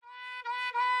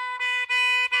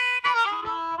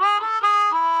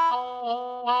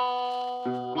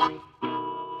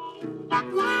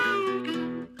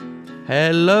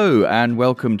Hello and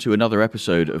welcome to another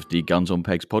episode of the Guns on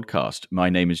Pegs podcast. My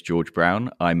name is George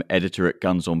Brown. I'm editor at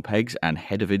Guns on Pegs and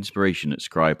head of inspiration at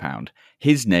Scribehound.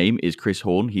 His name is Chris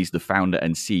Horn. He's the founder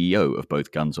and CEO of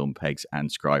both Guns on Pegs and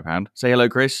Scribehound. Say hello,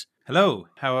 Chris. Hello.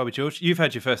 How are we, George? You've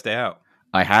had your first day out.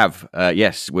 I have.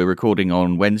 Yes, we're recording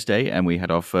on Wednesday and we had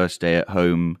our first day at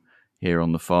home here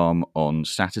on the farm on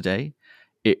Saturday.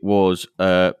 It was,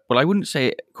 I wouldn't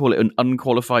call it an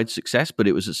unqualified success, but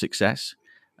it was a success.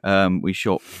 We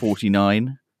shot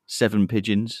 49, 7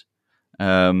 pigeons,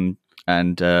 and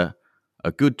a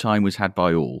good time was had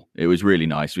by all. It was really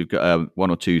nice. We've got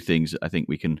one or two things that I think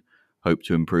we can hope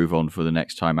to improve on for the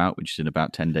next time out, which is in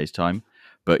about 10 days' time.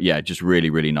 But yeah, just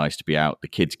really, really nice to be out. The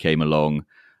kids came along.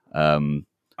 I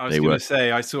was going to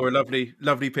say, I saw a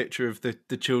lovely picture of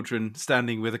the children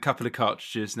standing with a couple of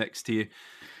cartridges next to you.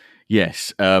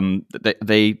 Yes,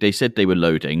 they said they were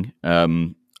loading.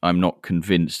 I'm not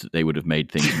convinced that they would have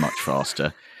made things much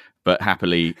faster, but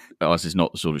happily, ours is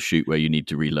not the sort of shoot where you need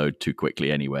to reload too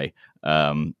quickly anyway.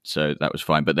 So that was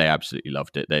fine, but they absolutely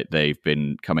loved it. They've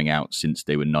been coming out since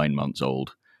they were 9 months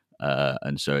old,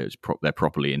 and so they're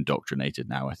properly indoctrinated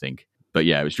now, I think. But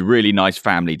yeah, it was a really nice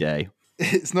family day.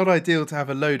 It's not ideal to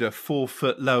have a loader 4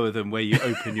 foot lower than where you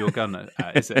open your gun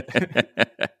at, is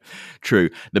it? True.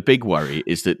 The big worry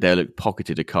is that they'll have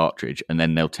pocketed a cartridge and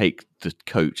then they'll take the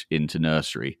coat into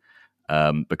nursery,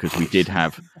 because we did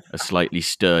have a slightly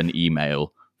stern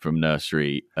email from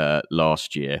nursery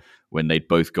last year when they'd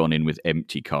both gone in with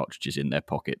empty cartridges in their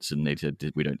pockets, and they said,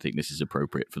 we don't think this is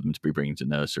appropriate for them to be bringing to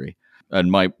nursery.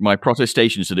 And my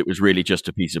protestations that it was really just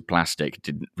a piece of plastic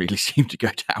didn't really seem to go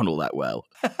down all that well.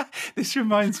 This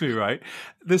reminds me, right?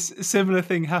 This similar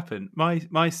thing happened.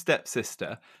 My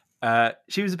stepsister,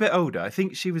 she was a bit older. I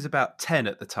think she was about 10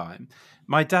 at the time.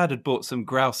 My dad had bought some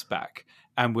grouse back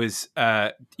and was,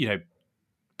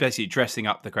 basically dressing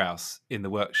up the grouse in the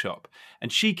workshop.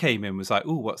 And she came in, was like,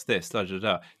 "Oh, what's this?" Da, da,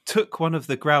 da. Took one of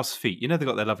the grouse feet. You know, they've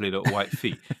got their lovely little white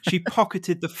feet. She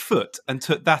pocketed the foot and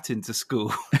took that into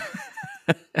school.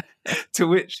 To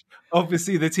which,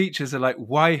 obviously, the teachers are like,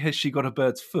 "Why has she got a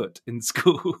bird's foot in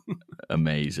school?"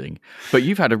 Amazing. But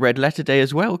you've had a red letter day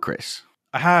as well, Chris.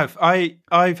 I have.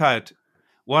 I've had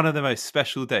one of the most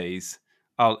special days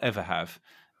I'll ever have.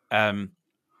 I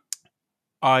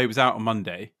was out on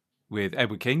Monday with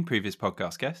Edward King, previous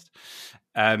podcast guest,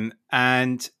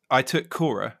 and I took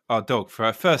Cora, our dog, for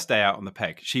her first day out on the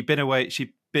peg. She'd been away.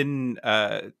 She'd been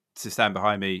to stand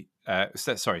behind me.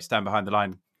 Stand behind the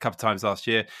line a couple of times last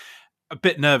year. A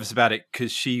bit nervous about it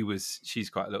because she's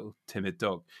quite a little timid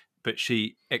dog, but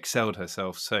she excelled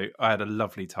herself. So I had a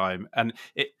lovely time. And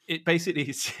it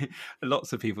basically,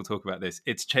 lots of people talk about this.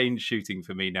 It's changed shooting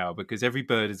for me now because every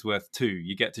bird is worth 2.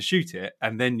 You get to shoot it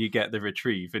and then you get the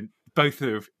retrieve, and both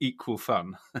are of equal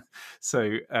fun.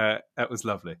 So that was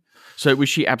lovely. So was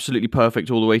she absolutely perfect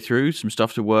all the way through? Some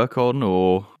stuff to work on,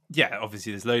 or? Yeah,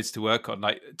 obviously there's loads to work on.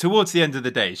 Like towards the end of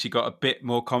the day, she got a bit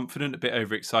more confident, a bit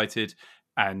overexcited,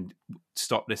 and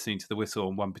stopped listening to the whistle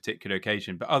on one particular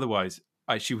occasion. But otherwise,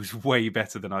 she was way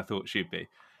better than I thought she'd be.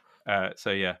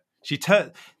 So yeah,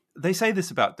 they say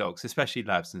this about dogs, especially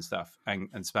labs and stuff,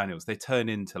 and spaniels. They turn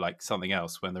into like something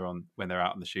else when they're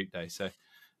out on the shoot day. So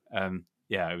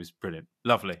yeah, it was brilliant,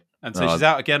 lovely. And so she's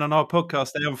out again on our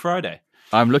podcast day on Friday.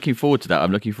 I'm looking forward to that.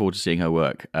 I'm looking forward to seeing her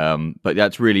work. But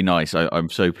that's really nice. I'm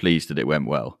so pleased that it went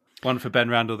well. One for Ben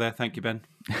Randall there. Thank you, Ben.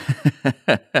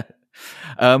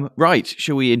 Right,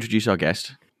 shall we introduce our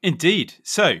guest? Indeed.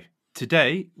 So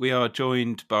today we are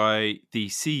joined by the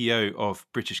CEO of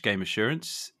British Game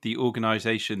Assurance, the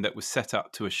organisation that was set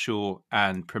up to assure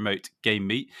and promote game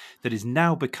meat that is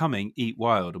now becoming Eat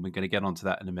Wild, and we're going to get onto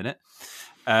that in a minute.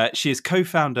 She is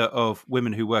co-founder of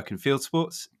Women Who Work in Field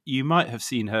Sports. You might have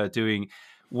seen her doing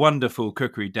wonderful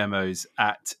cookery demos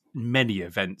at many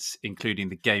events, including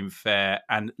the Game Fair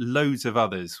and loads of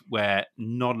others where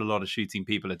not a lot of shooting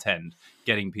people attend,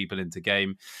 getting people into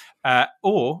game,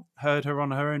 or heard her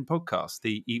on her own podcast,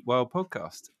 the Eat Wild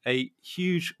podcast. A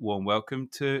huge warm welcome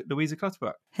to Louisa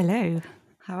Clutterbuck. Hello.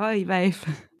 How are you both?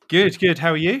 Good.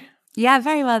 How are you? Yeah,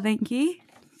 very well, thank you.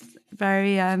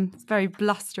 Very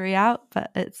blustery out,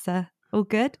 but it's all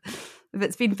good.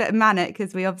 It's been a bit manic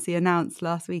because we obviously announced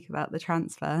last week about the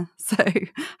transfer, so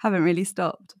haven't really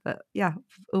stopped. But yeah,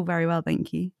 all very well,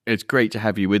 thank you. It's great to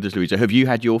have you with us, Louisa. Have you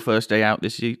had your first day out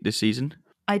this season?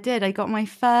 I did. I got my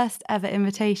first ever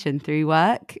invitation through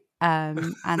work,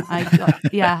 and I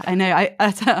got, yeah, I know.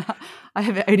 I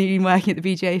have only been working at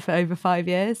the BGA for over 5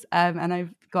 years, and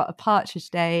I've got a partridge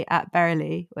day at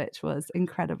Berrily, which was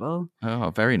incredible.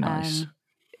 Oh, very nice.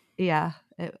 Yeah,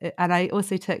 and I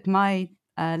also took my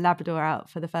Labrador out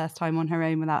for the first time on her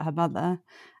own without her mother,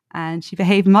 and she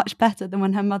behaved much better than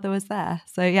when her mother was there.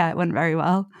 So yeah, it went very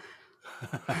well.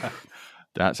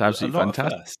 That's absolutely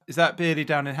fantastic. Is that Beardy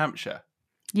down in Hampshire?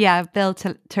 Yeah, Bill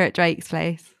at Drake's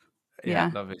place.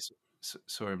 Yeah. Lovely.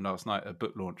 Saw him last night at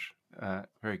book launch.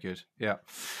 Very good. Yeah.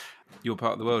 Your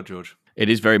part of the world, George. It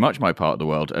is very much my part of the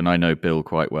world, and I know Bill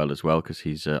quite well as well because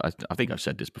he's. I think I've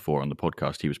said this before on the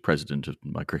podcast. He was president of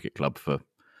my cricket club for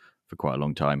quite a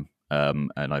long time,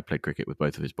 and I played cricket with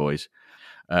both of his boys.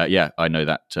 I know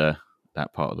that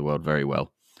part of the world very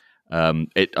well.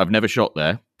 I've never shot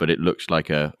there, but it looks like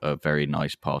a very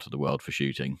nice part of the world for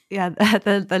shooting. Yeah,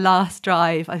 the last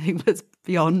drive I think was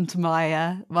beyond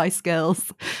my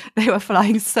skills. They were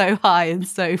flying so high and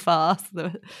so fast,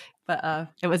 but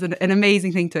it was an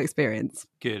amazing thing to experience.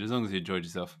 Good, as long as you enjoyed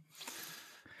yourself.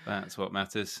 That's what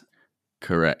matters.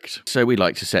 Correct. So we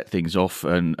like to set things off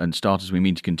and start as we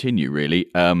mean to continue, really,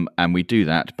 and we do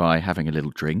that by having a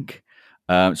little drink.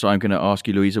 So I'm going to ask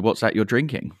you, Louisa, what's that you're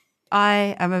drinking?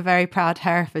 I am a very proud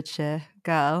Herefordshire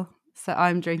girl, so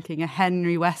I'm drinking a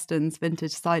Henry Weston's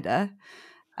vintage cider.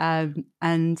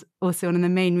 And also one of the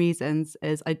main reasons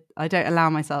is I don't allow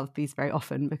myself these very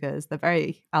often because they're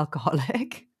very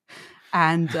alcoholic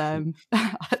and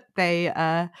they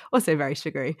are also very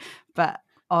sugary. But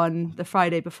on the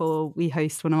Friday before we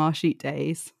host one of our shoot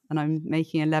days and I'm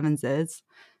making 11s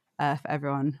for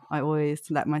everyone, I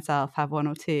always let myself have one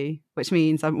or two, which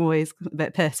means I'm always a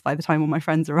bit pissed by the time all my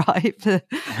friends arrive for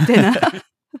dinner.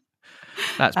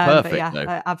 That's perfect. Though.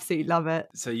 I absolutely love it.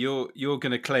 So you're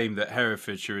going to claim that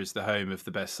Herefordshire is the home of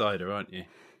the best cider, aren't you?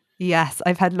 Yes,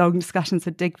 I've had long discussions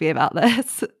with Digby about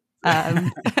this.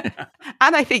 And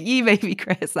I think you maybe,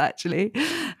 Chris, actually.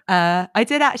 I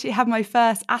did actually have my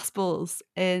first Aspel's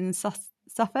in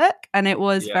Suffolk, and it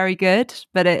was very good,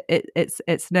 but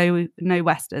it's no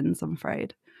Westons, I'm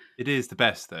afraid. It is the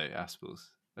best, though, Aspel's.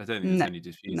 I don't think there's any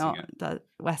disputing it. Not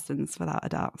Westons, without a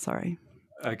doubt, sorry.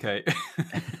 Okay,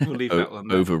 we'll leave that one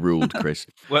there. Overruled, Chris.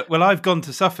 well, I've gone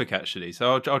to Suffolk, actually,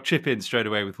 so I'll chip in straight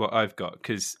away with what I've got,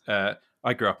 because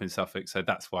I grew up in Suffolk, so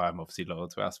that's why I'm obviously loyal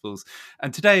to Aspel's.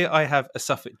 And today I have a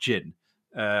Suffolk gin.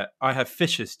 I have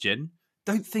Fisher's gin.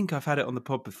 Don't think I've had it on the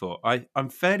pod before. I'm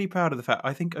fairly proud of the fact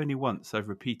I think only once I've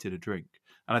repeated a drink.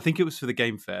 And I think it was for the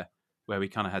game fair where we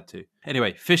kind of had to.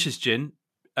 Anyway, Fisher's gin,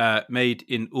 made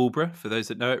in Aldborough, for those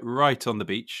that know it, right on the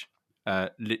beach.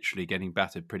 Literally getting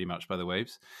battered pretty much by the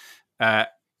waves.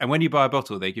 And when you buy a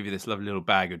bottle, they give you this lovely little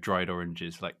bag of dried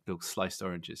oranges, like little sliced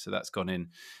oranges. So that's gone in,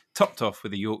 topped off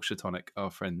with a Yorkshire tonic,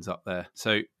 our friends up there.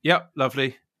 So, yeah,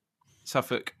 lovely.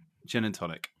 Suffolk gin and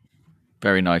tonic.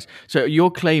 Very nice. So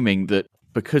you're claiming that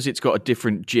because it's got a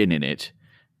different gin in it,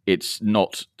 it's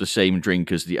not the same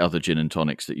drink as the other gin and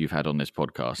tonics that you've had on this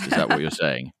podcast. Is that what you're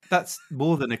saying? That's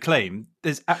more than a claim.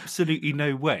 There's absolutely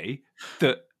no way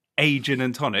that a gin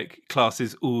and tonic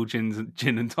classes all gin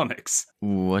and tonics.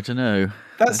 Ooh, I don't know.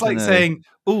 That's like saying,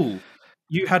 "Oh,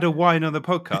 you had a wine on the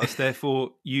podcast,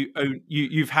 therefore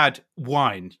you've had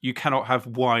wine. You cannot have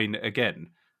wine again."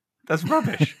 That's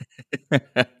rubbish.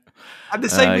 And the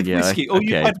same with whiskey.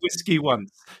 You had whiskey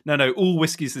once. No, all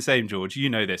whiskey's the same, George. You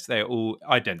know this. They're all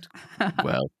identical.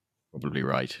 Well, probably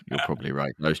right. You're probably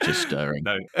right. I was just stirring.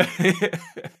 No.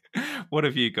 What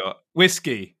have you got?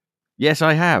 Whiskey. Yes,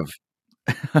 I have.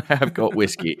 I have got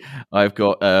whiskey. I've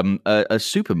got a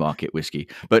supermarket whiskey,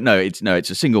 but no, it's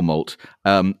a single malt.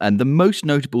 And the most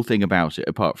notable thing about it,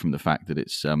 apart from the fact that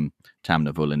it's Tamna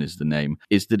Vullen is the name,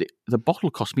 is that the bottle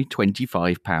cost me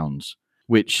 £25,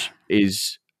 which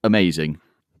is amazing.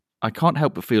 I can't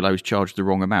help but feel I was charged the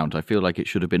wrong amount. I feel like it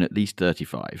should have been at least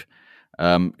 35,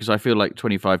 because I feel like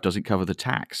 25 doesn't cover the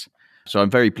tax. So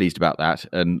I'm very pleased about that.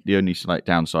 And the only slight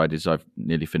downside is I've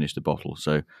nearly finished the bottle,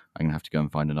 so I'm going to have to go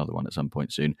and find another one at some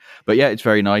point soon. But yeah, it's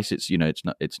very nice. It's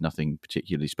it's nothing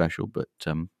particularly special, but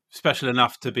special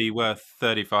enough to be worth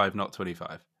 35, not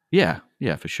 25. Yeah,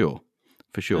 for sure.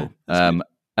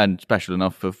 And special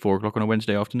enough for 4:00 on a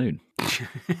Wednesday afternoon.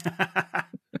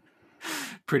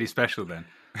 Pretty special then.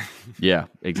 Yeah,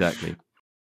 exactly.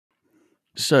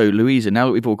 So, Louisa, now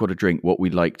that we've all got a drink, what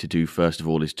we'd like to do first of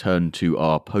all is turn to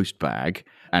our post bag,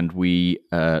 and we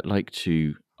like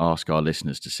to ask our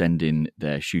listeners to send in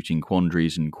their shooting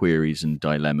quandaries and queries and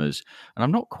dilemmas. And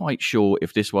I'm not quite sure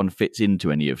if this one fits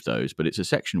into any of those, but it's a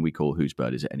section we call Whose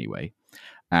Bird Is It Anyway?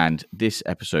 And this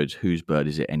episode's Whose Bird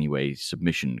Is It Anyway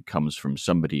submission comes from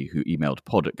somebody who emailed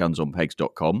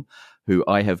pod@gunsonpegs.com, who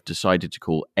I have decided to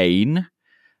call Aine.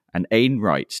 And Aine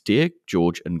writes, "Dear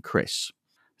George and Chris,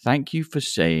 thank you for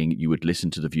saying you would listen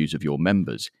to the views of your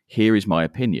members. Here is my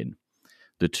opinion.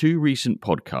 The two recent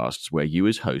podcasts where you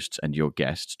as hosts and your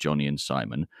guests, Johnny and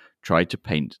Simon, tried to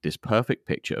paint this perfect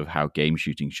picture of how game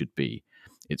shooting should be.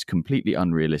 It's completely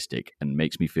unrealistic and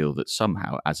makes me feel that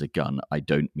somehow, as a gun, I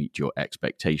don't meet your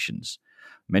expectations.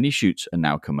 Many shoots are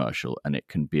now commercial, and it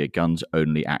can be a gun's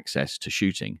only access to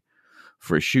shooting.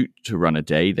 For a shoot to run a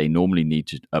day, they normally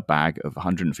need a bag of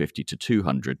 150 to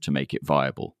 200 to make it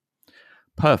viable.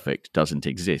 Perfect doesn't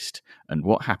exist, and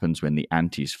what happens when the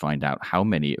antis find out how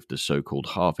many of the so-called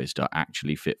harvest are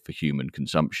actually fit for human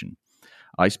consumption?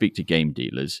 I speak to game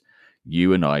dealers.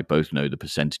 You and I both know the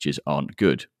percentages aren't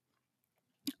good.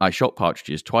 I shot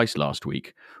partridges twice last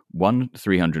week, one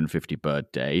 350 bird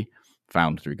day,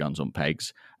 found through Guns on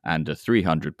Pegs, and a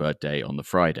 300 bird day on the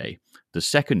Friday. The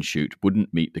second shoot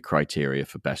wouldn't meet the criteria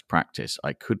for best practice.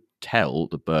 I could tell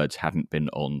the birds hadn't been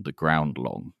on the ground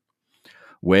long.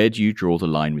 Where do you draw the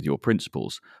line with your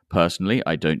principles? Personally,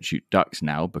 I don't shoot ducks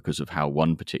now because of how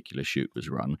one particular shoot was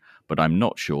run, but I'm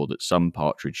not sure that some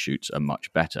partridge shoots are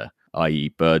much better, i.e.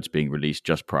 birds being released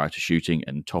just prior to shooting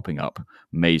and topping up,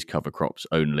 maize cover crops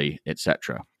only,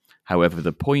 etc. However,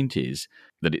 the point is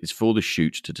that it is for the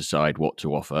shoot to decide what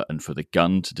to offer and for the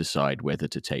gun to decide whether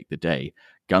to take the day.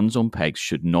 Guns on Pegs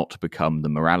should not become the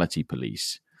morality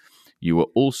police. You were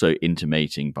also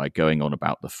intimating by going on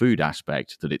about the food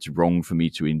aspect that it's wrong for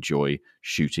me to enjoy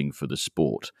shooting for the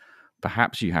sport.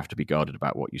 Perhaps you have to be guarded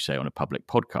about what you say on a public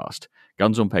podcast.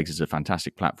 Guns on Pegs is a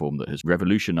fantastic platform that has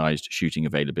revolutionized shooting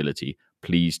availability.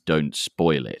 Please don't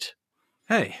spoil it.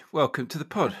 Hey, welcome to the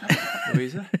pod,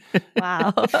 Louisa.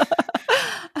 Wow.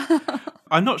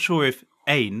 I'm not sure if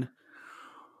Ain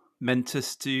meant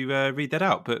us to read that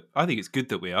out, but I think it's good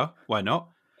that we are. Why not?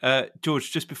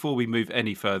 George, just before we move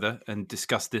any further and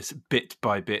discuss this bit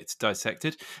by bit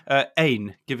dissected,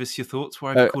 Ain, give us your thoughts.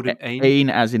 Why have you called him Ain? Ain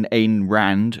as in Ayn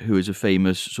Rand, who is a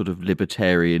famous sort of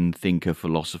libertarian thinker,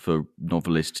 philosopher,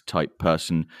 novelist type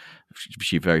person.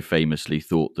 She very famously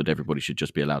thought that everybody should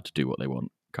just be allowed to do what they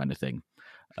want, kind of thing.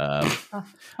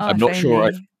 I'm not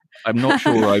sure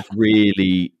I've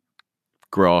really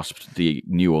grasped the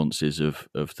nuances of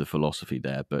the philosophy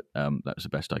there, but that was the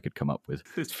best I could come up with.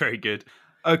 It's very good.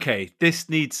 Okay, this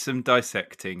needs some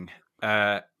dissecting.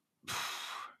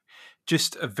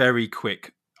 Just a very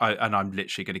quick, and I'm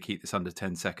literally going to keep this under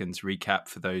 10 seconds, recap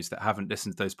for those that haven't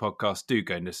listened to those podcasts. Do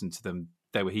go and listen to them.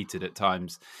 They were heated at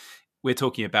times. We're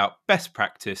talking about best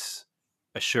practice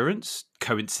assurance.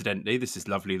 Coincidentally, this is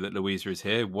lovely that Louisa is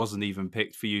here. It wasn't even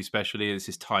picked for you specially. This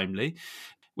is timely.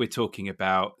 We're talking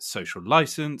about social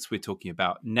license. We're talking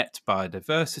about net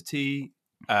biodiversity,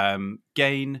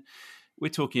 gain. We're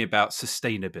talking about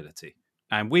sustainability.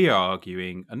 And we are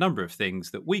arguing a number of things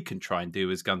that we can try and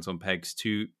do as Guns on Pegs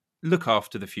to look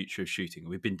after the future of shooting.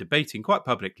 We've been debating quite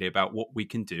publicly about what we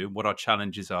can do and what our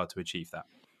challenges are to achieve that.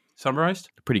 Summarised?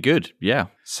 Pretty good, yeah.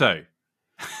 So,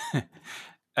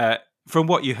 from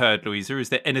what you heard, Louisa, is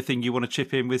there anything you want to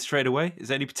chip in with straight away? Is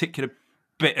there any particular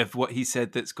bit of what he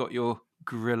said that's got your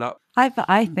grill up?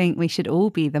 I think we should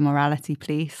all be the morality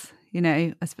police,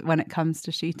 when it comes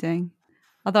to shooting.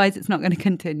 Otherwise, it's not going to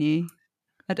continue.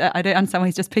 I don't understand why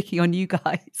he's just picking on you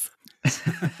guys.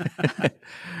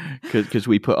 Because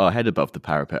we put our head above the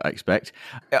parapet, I expect.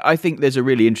 I think there's a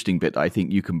really interesting bit that I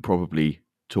think you can probably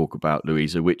talk about,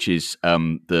 Louisa, which is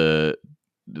the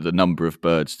number of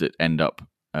birds that end up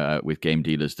with game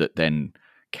dealers that then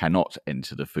cannot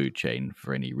enter the food chain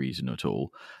for any reason at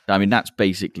all. I mean, that's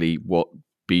basically what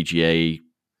BGA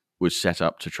was set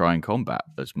up to try and combat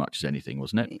as much as anything,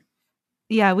 wasn't it?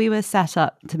 Yeah, we were set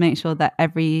up to make sure that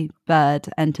every bird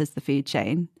enters the food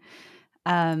chain.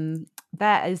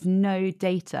 There is no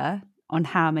data on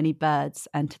how many birds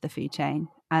enter the food chain.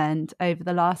 And over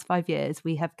the last 5 years,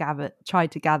 we have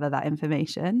tried to gather that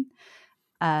information.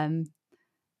 I'm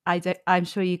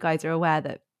sure you guys are aware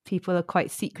that people are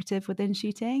quite secretive within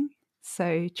shooting.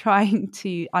 So trying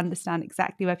to understand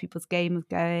exactly where people's game is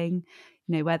going,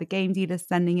 where the game dealer's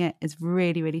sending it is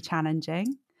really, really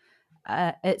challenging.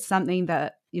 It's something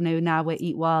that, now we're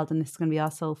Eat Wild and this is going to be our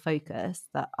sole focus,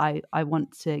 that I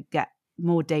want to get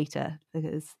more data,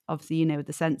 because obviously, with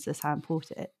the census, how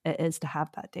important it is to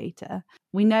have that data.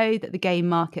 We know that the game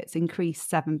market's increased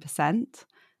 7%,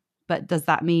 but does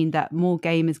that mean that more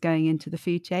game is going into the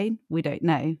food chain? We don't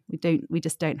know. We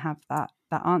just don't have that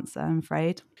answer, I'm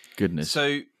afraid. Goodness.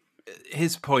 So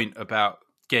his point about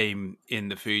game in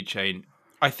the food chain,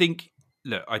 I think,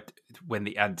 look, when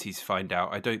the antis find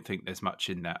out, I don't think there's much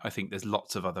in that. I think there's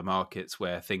lots of other markets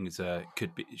where things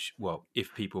could be, well,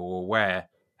 if people were aware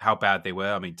how bad they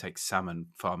were. I mean, take salmon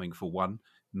farming for one,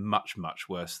 much, much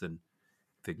worse than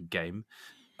game.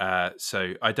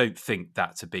 So I don't think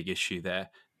that's a big issue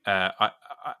there. I'll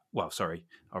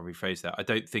rephrase that. I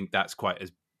don't think that's quite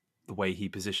as the way he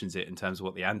positions it in terms of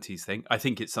what the antis think. I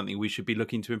think it's something we should be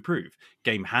looking to improve.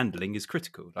 Game handling is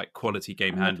critical, like quality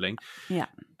game handling. Yeah.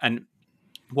 And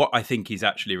what I think he's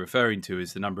actually referring to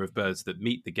is the number of birds that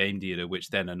meet the game dealer, which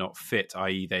then are not fit,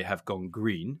 i.e. they have gone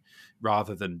green,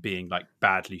 rather than being like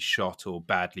badly shot or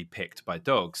badly picked by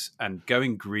dogs. And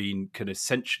going green can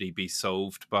essentially be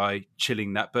solved by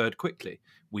chilling that bird quickly.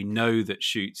 We know that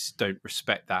shoots don't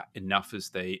respect that enough as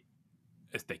they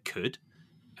could.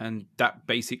 And that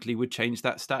basically would change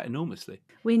that stat enormously.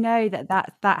 We know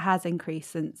that has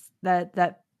increased since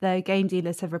the game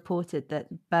dealers have reported that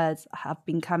birds have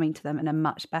been coming to them in a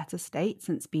much better state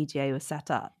since BGA was set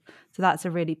up. So that's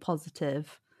a really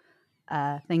positive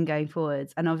thing going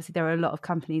forwards. And obviously there are a lot of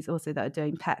companies also that are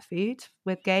doing pet food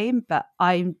with game, but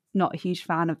I'm not a huge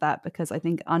fan of that because I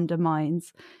think it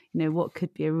undermines, what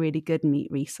could be a really good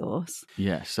meat resource.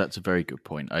 Yes, that's a very good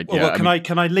point.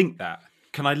 Can I link that?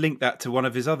 Can I link that to one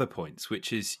of his other points,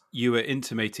 which is you were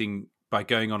intimating by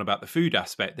going on about the food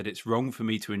aspect that it's wrong for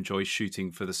me to enjoy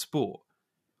shooting for the sport.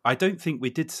 I don't think we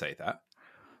did say that.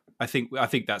 I think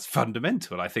that's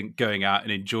fundamental. I think going out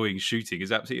and enjoying shooting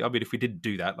is absolutely. I mean, if we didn't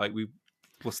do that,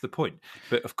 what's the point?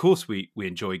 But of course, we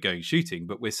enjoy going shooting.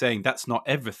 But we're saying that's not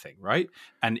everything, right?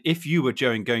 And if you were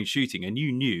going shooting and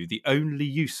you knew the only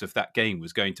use of that game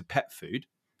was going to pet food,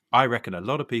 I reckon a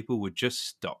lot of people would just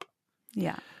stop.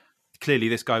 Yeah. Clearly,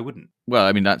 this guy wouldn't. Well,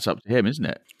 I mean, that's up to him, isn't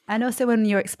it? And also when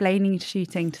you're explaining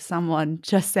shooting to someone,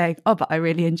 just saying, oh, but I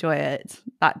really enjoy it,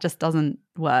 that just doesn't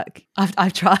work.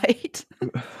 I've tried.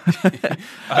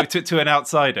 To an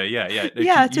outsider, yeah.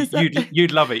 Yeah,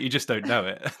 you'd love it, you just don't know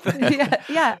it.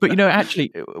 yeah. But,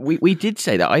 actually, we did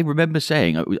say that. I remember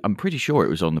saying, I'm pretty sure it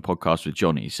was on the podcast with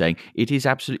Johnny, saying it is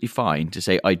absolutely fine to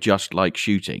say, I just like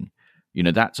shooting.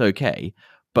 That's okay.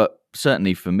 But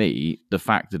certainly for me, the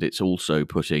fact that it's also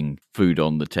putting food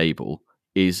on the table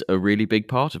is a really big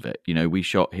part of it. We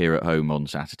shot here at home on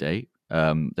Saturday.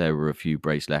 There were a few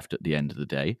brace left at the end of the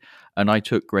day, and I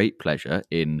took great pleasure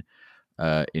in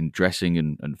dressing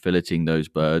and filleting those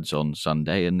birds on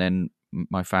Sunday. And then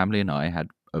my family and I had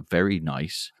a very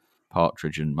nice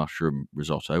partridge and mushroom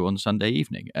risotto on Sunday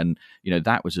evening. And,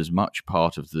 that was as much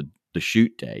part of the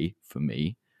shoot day for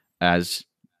me as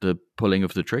the pulling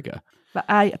of the trigger.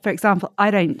 But for example,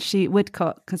 I don't shoot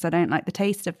woodcock because I don't like the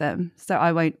taste of them. So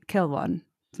I won't kill one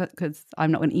because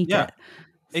I'm not going to eat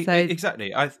it. So,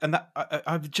 exactly.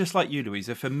 I'm just like you,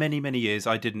 Louisa. For many, many years,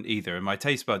 I didn't either. And my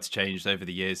taste buds changed over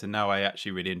the years. And now I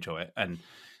actually really enjoy it.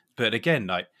 But again,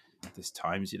 there's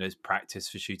times, there's practice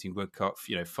for shooting woodcock,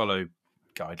 follow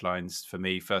guidelines for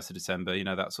me, 1st of December,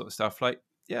 that sort of stuff.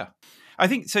 I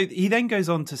think so. He then goes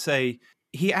on to say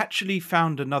he actually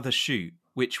found another shoot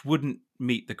which wouldn't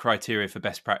meet the criteria for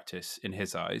best practice in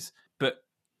his eyes. But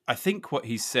I think what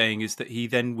he's saying is that he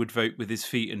then would vote with his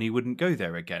feet and he wouldn't go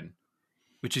there again,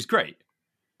 which is great.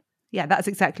 Yeah, that's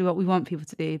exactly what we want people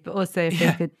to do. But also if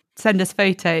they could send us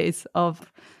photos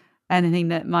of anything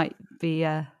that might be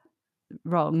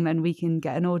wrong, then we can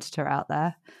get an auditor out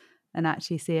there and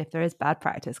actually see if there is bad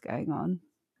practice going on.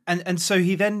 And so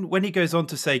he then, when he goes on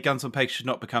to say Guns on Pegs should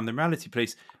not become the morality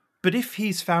police, but if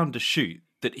he's found a shoot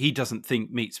that he doesn't think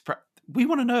meets we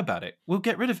want to know about it. We'll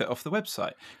get rid of it off the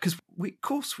website because of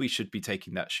course we should be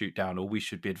taking that shoot down, or we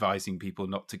should be advising people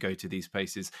not to go to these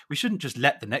places. We shouldn't just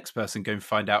let the next person go and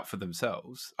find out for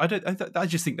themselves. I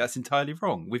just think that's entirely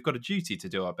wrong. We've got a duty to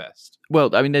do our best.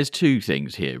 Well, I mean, there's two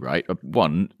things here, right?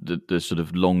 One, the sort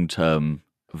of long-term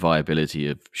viability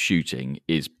of shooting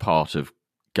is part of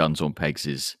Guns on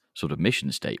Pegs' sort of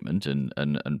mission statement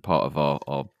and part of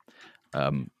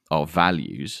our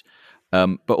values.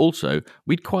 But also,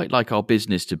 we'd quite like our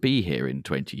business to be here in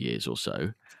 20 years or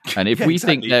so. And if we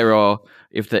think there are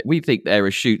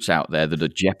shoots out there that are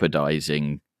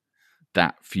jeopardizing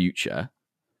that future,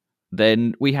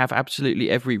 then we have absolutely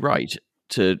every right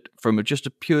to, from just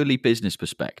a purely business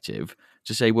perspective,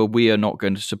 to say, well, we are not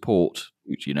going to support.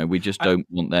 We just don't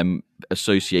want them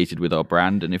associated with our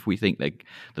brand. And if we think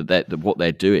that what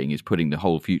they're doing is putting the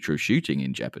whole future of shooting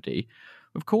in jeopardy,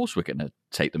 of course we're going to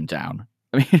take them down.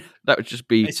 I mean, that would just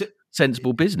be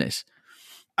sensible business.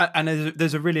 And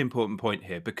there's a really important point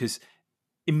here, because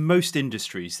in most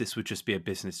industries, this would just be a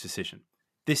business decision.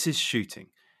 This is shooting.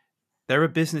 There are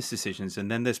business decisions,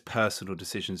 and then there's personal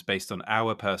decisions based on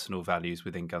our personal values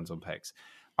within Guns on Pegs.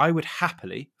 I would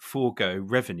happily forego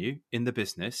revenue in the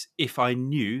business if I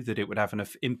knew that it would have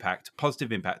enough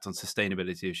positive impact on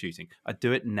sustainability of shooting. I'd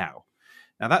do it now.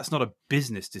 Now, that's not a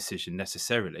business decision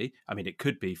necessarily. I mean, it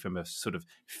could be from a sort of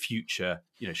future,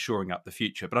 shoring up the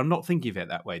future, but I'm not thinking of it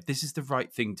that way. This is the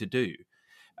right thing to do.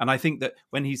 And I think that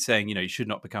when he's saying, you should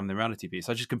not become the morality piece,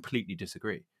 I just completely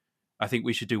disagree. I think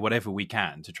we should do whatever we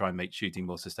can to try and make shooting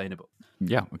more sustainable.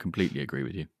 Yeah, I completely agree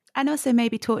with you. And also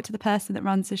maybe talk to the person that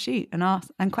runs the shoot and ask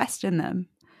and question them,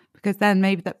 because then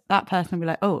maybe that person will be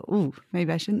like, oh,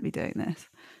 maybe I shouldn't be doing this.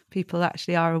 People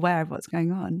actually are aware of what's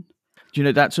going on. Do you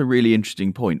know, that's a really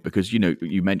interesting point, because, you know,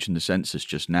 you mentioned the census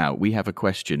just now. We have a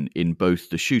question in both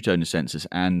the shoot owner census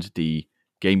and the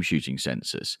game shooting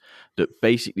census that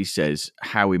basically says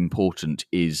how important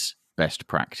is best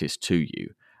practice to you.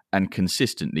 And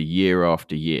consistently, year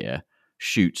after year,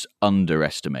 shoots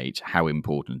underestimate how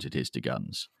important it is to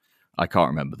guns. I can't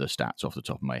remember the stats off the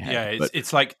top of my head. Yeah,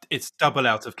 it's like it's double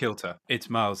out of kilter. It's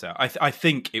miles out. I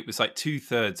think it was like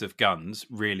 2/3 of guns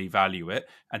really value it,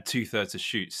 and 2/3 of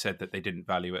shoots said that they didn't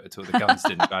value it at all. The guns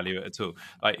didn't value it at all.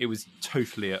 Like, it was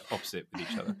totally opposite with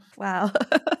each other. Wow.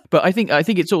 But I think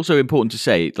it's also important to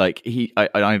say, like,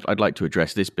 I'd like to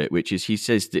address this bit, which is he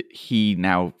says that he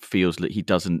now feels that he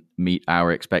doesn't meet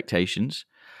our expectations.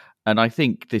 And I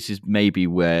think this is maybe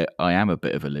where I am a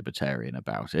bit of a libertarian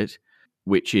about it,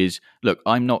 which is, look,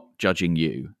 I'm not judging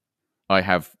you. I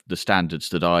have the standards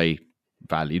that I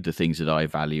value, the things that I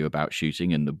value about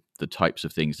shooting and the types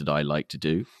of things that I like to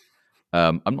do.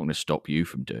 I'm not going to stop you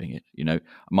from doing it. You know,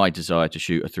 my desire to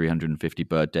shoot a 350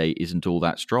 bird day isn't all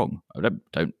that strong. I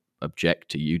don't object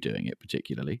to you doing it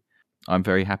particularly. I'm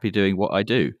very happy doing what I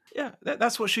do. Yeah,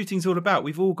 that's what shooting's all about.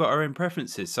 We've all got our own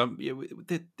preferences.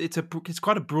 It's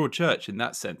quite a broad church in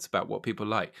that sense about what people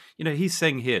like. You know, he's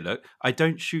saying here, look, I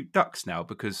don't shoot ducks now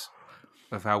because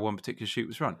of how one particular shoot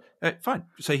was run. Fine.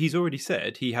 So he's already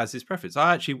said he has his preference.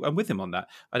 I'm with him on that.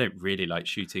 I don't really like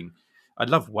shooting. I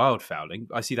love wildfowling.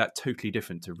 I see that totally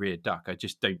different to reared duck. I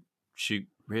just don't shoot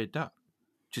reared duck.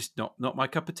 Just not my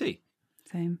cup of tea.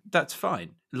 Same. That's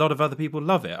fine. A lot of other people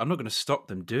love it. I'm not going to stop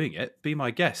them doing it. Be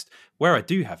my guest. Where I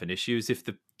do have an issue is if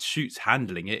the shoot's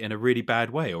handling it in a really bad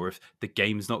way, or if the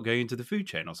game's not going into the food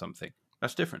chain or something.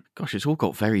 That's different. Gosh, it's all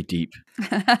got very deep.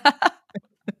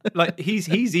 Like, he's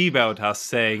emailed us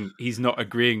saying he's not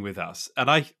agreeing with us, and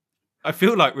I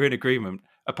feel like we're in agreement.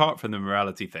 Apart from the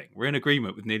morality thing, we're in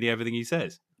agreement with nearly everything he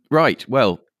says. Right.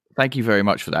 Well, thank you very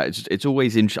much for that. It's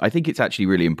always I think it's actually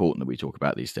really important that we talk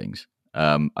about these things.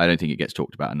 I don't think it gets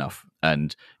talked about enough,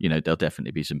 and you know, there'll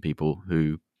definitely be some people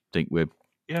who think we're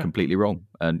completely wrong,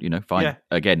 and you know, fine. Yeah.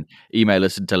 Again, email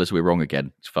us and tell us we're wrong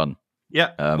again. It's fun.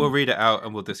 Yeah, we'll read it out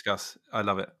and we'll discuss. I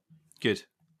love it. Good.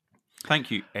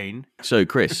 Thank you, Ain. So,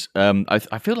 Chris,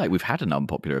 I feel like we've had an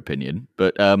unpopular opinion,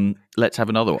 but let's have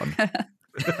another one.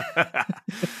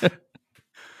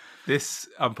 This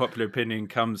unpopular opinion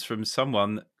comes from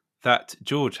someone that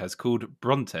George has called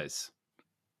Brontes.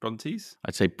 Brontes?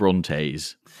 I'd say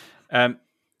Brontes. The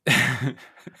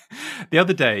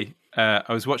other day,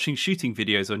 I was watching shooting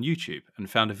videos on YouTube and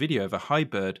found a video of high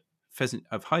bird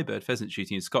pheasant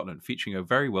shooting in Scotland, featuring a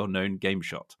very well-known game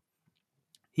shot.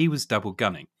 He was double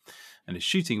gunning, and his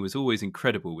shooting was always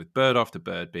incredible, with bird after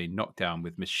bird being knocked down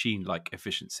with machine-like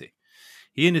efficiency.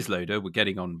 He and his loader were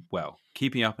getting on well,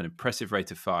 keeping up an impressive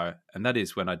rate of fire, and that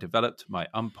is when I developed my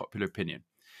unpopular opinion,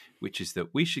 which is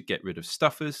that we should get rid of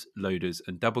stuffers, loaders,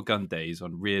 and double gun days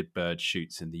on reared bird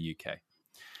shoots in the UK.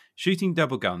 Shooting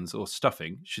double guns or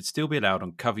stuffing should still be allowed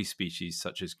on covey species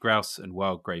such as grouse and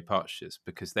wild grey partridges,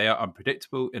 because they are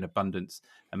unpredictable in abundance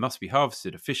and must be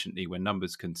harvested efficiently when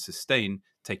numbers can sustain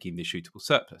taking the shootable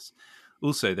surplus.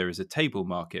 Also, there is a table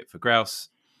market for grouse,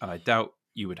 and I doubt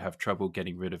you would have trouble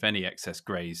getting rid of any excess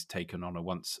greys taken on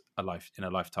in a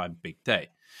lifetime big day.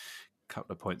 A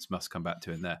couple of points must come back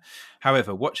to in there.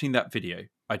 However, watching that video,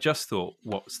 I just thought,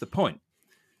 what's the point?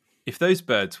 If those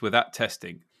birds were that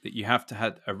testing that you have to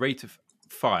have a rate of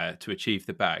fire to achieve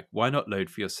the bag, why not load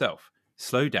for yourself?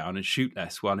 Slow down and shoot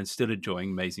less while still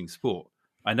enjoying amazing sport.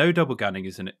 I know double gunning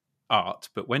is an art,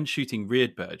 but when shooting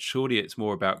reared birds, surely it's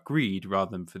more about greed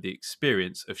rather than for the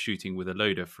experience of shooting with a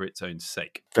loader for its own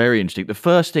sake. Very interesting. The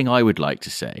first thing I would like to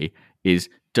say is,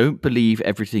 don't believe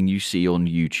everything you see on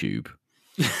YouTube.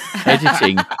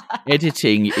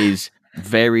 Editing is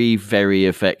very, very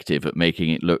effective at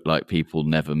making it look like people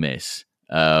never miss.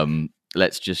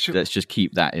 Let's just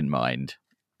keep that in mind.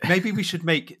 Maybe we should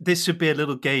this should be a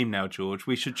little game now, George.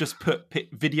 We should just put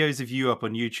videos of you up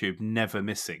on YouTube, never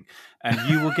missing, and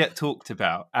you will get talked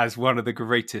about as one of the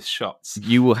greatest shots.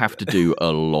 You will have to do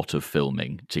a lot of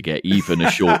filming to get even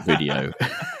a short video.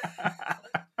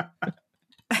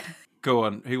 Go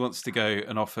on. Who wants to go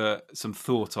and offer some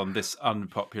thought on this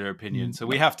unpopular opinion? So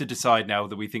we have to decide now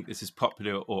whether we think this is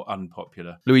popular or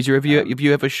unpopular. Louisa, have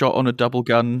you ever shot on a double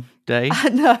gun day?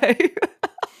 No.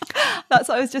 That's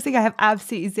what I was just thinking. I have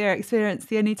absolutely zero experience.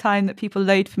 The only time that people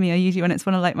load for me are usually when it's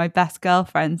one of like my best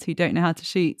girlfriends who don't know how to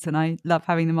shoot, and I love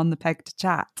having them on the peg to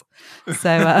chat.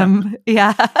 So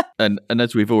yeah. And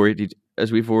as we've already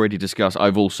discussed,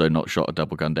 I've also not shot a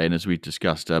double gun day, and as we've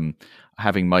discussed,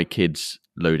 having my kids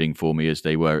loading for me as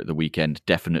they were at the weekend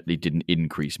definitely didn't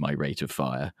increase my rate of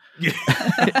fire.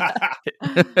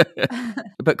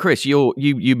 But Chris, you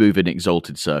move in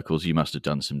exalted circles. You must have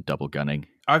done some double gunning.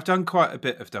 I've done quite a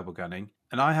bit of double gunning,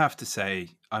 and I have to say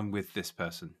I'm with this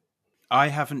person. I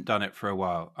haven't done it for a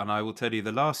while, and I will tell you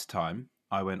the last time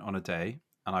I went on a day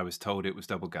and I was told it was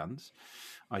double guns,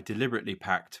 I deliberately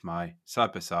packed my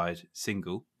side-by-side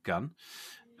single gun,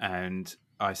 and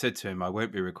I said to him, I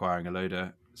won't be requiring a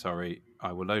loader. Sorry,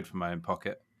 I will load from my own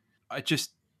pocket. It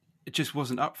just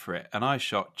wasn't up for it, and I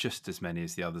shot just as many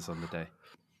as the others on the day.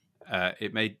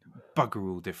 It made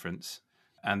bugger all difference.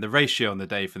 And the ratio on the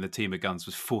day from the team of guns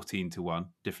was 14-1,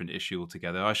 different issue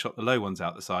altogether. I shot the low ones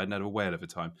out the side and had a whale of a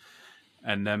time.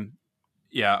 And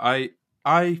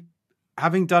I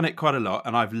having done it quite a lot,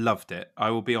 and I've loved it,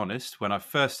 I will be honest, when I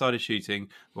first started shooting,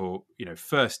 or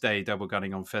first day double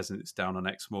gunning on pheasants down on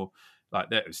Exmoor,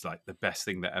 like that was like the best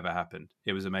thing that ever happened.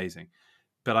 It was amazing.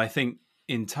 But I think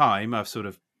in time I've sort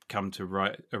of come to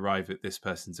arrive at this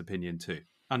person's opinion too.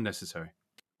 Unnecessary.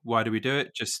 Why do we do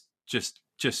it?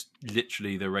 Just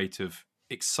literally the rate of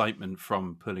excitement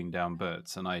from pulling down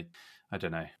birds. And I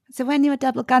don't know. So when you were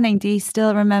double gunning, do you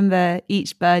still remember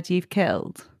each bird you've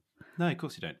killed? No, of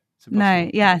course you don't. No,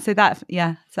 yeah. So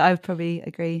so I would probably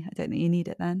agree. I don't think you need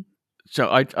it then. So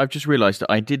I've just realised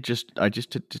that I just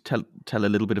to tell a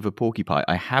little bit of a porcupine.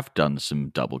 I have done some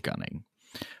double gunning,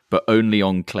 but only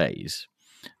on clays.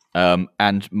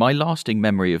 And my lasting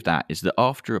memory of that is that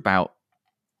after about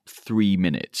 3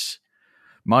 minutes,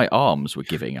 my arms were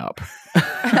giving up.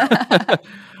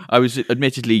 I was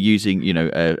admittedly using,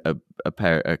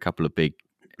 a couple of big,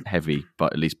 heavy,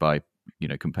 but at least by,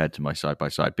 compared to my side by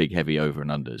side, big, heavy over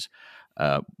and unders,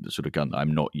 the sort of gun that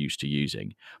I'm not used to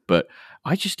using. But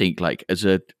I just think, as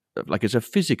a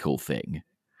physical thing,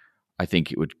 I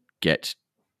think it would get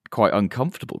quite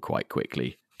uncomfortable quite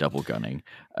quickly, double gunning,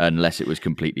 unless it was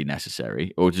completely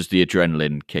necessary, or just the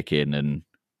adrenaline kick in and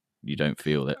you don't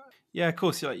feel it. Yeah, of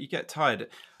course, you get tired.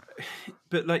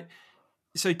 But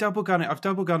so double gunning, I've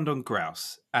double gunned on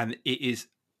grouse, and it is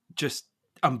just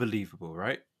unbelievable,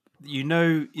 right? You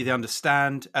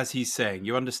understand, as he's saying,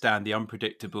 you understand the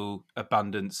unpredictable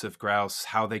abundance of grouse,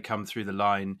 how they come through the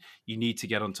line. You need to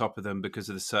get on top of them because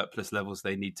of the surplus levels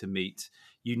they need to meet.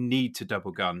 You need to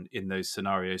double gun in those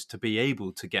scenarios to be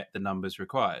able to get the numbers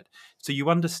required. So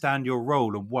you understand your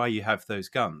role and why you have those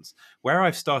guns. Where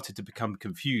I've started to become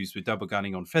confused with double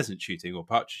gunning on pheasant shooting or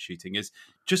partridge shooting is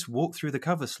just walk through the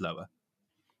cover slower.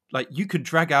 You could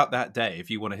drag out that day if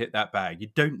you want to hit that bag. You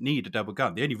don't need a double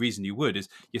gun. The only reason you would is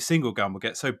your single gun will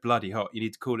get so bloody hot, you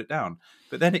need to cool it down.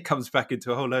 But then it comes back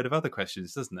into a whole load of other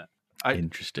questions, doesn't it?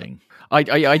 Interesting.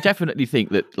 I definitely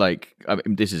think that,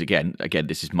 this is again,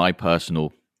 this is my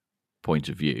personal point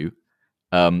of view.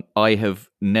 I have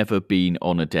never been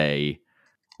on a day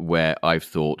where I've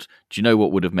thought, do you know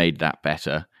what would have made that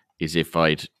better is if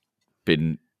I'd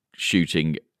been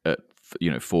shooting at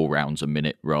 4 rounds a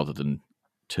minute rather than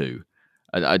 2.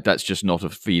 That's just not a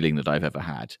feeling that I've ever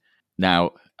had.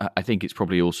 Now, I think it's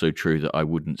probably also true that I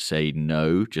wouldn't say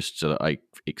no just so that I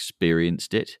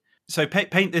experienced it. So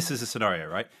paint this as a scenario,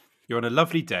 right? You're on a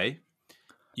lovely day.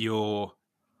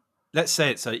 Let's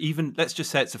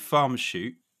just say it's a farm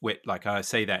shoot. I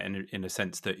say that in a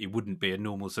sense that it wouldn't be a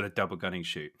normal sort of double gunning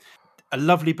shoot. A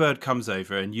lovely bird comes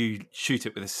over and you shoot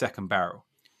it with a second barrel.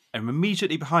 And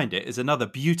immediately behind it is another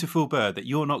beautiful bird that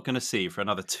you're not going to see for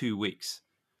another 2 weeks.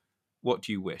 What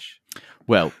do you wish?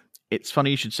 Well, it's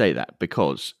funny you should say that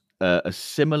because a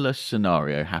similar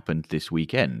scenario happened this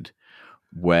weekend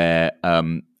where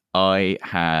I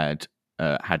had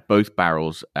both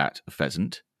barrels at a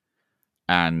pheasant,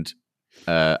 and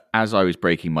as I was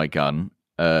breaking my gun,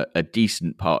 a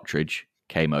decent partridge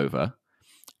came over,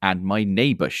 and my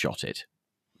neighbour shot it.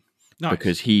 Nice.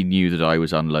 Because he knew that I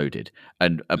was unloaded.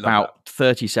 And about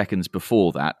 30 seconds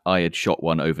before that, I had shot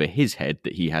one over his head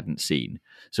that he hadn't seen.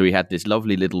 So we had this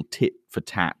lovely little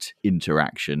tit-for-tat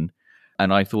interaction,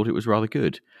 and I thought it was rather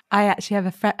good. I actually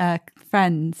have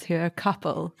friends who are a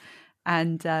couple,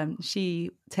 and she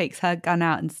takes her gun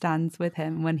out and stands with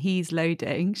him. When he's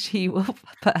loading, she will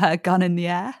put her gun in the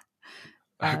air.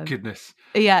 Oh, goodness.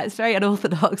 Yeah, it's very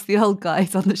unorthodox. The old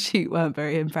guys on the shoot weren't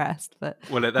very impressed. But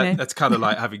that's kind of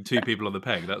like having 2 people on the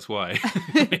peg. That's why.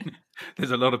 There's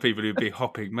a lot of people who'd be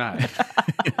hopping mad.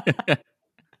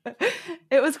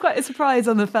 It was quite a surprise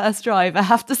on the first drive, I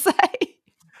have to say.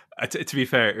 To be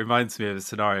fair, it reminds me of a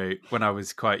scenario when I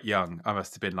was quite young. I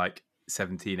must have been like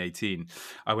 17, 18.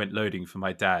 I went loading for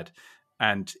my dad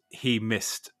and he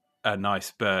missed a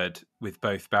nice bird with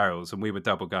both barrels and we were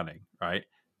double gunning, right?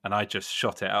 And I just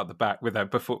shot it out the back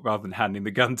rather than handing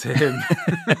the gun to him.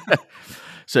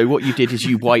 So what you did is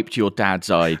you wiped your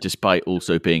dad's eye despite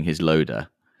also being his loader.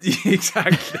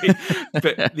 Exactly.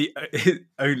 But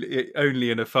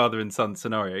only in a father and son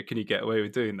scenario can you get away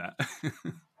with doing that.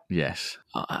 Yes.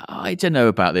 I don't know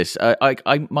about this.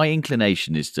 My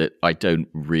inclination is that I don't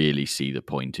really see the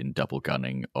point in double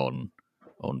gunning on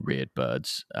reared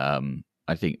birds.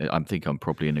 I think I'm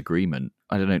probably in agreement.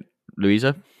 I don't know,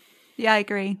 Louisa? Yeah, I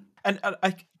agree. And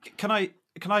can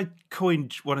I coin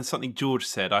something George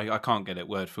said? I can't get it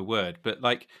word for word, but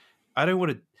like I don't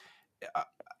want to.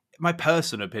 My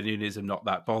personal opinion is I'm not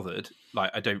that bothered. Like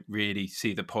I don't really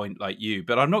see the point like you,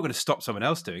 but I'm not going to stop someone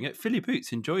else doing it. Fill your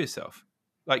boots, enjoy yourself.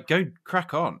 Like go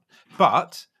crack on.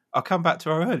 But I'll come back to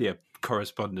our earlier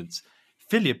correspondence.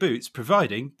 Fill your boots,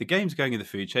 providing the game's going in the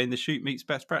food chain, the shoot meets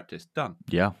best practice. Done.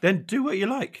 Yeah. Then do what you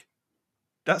like.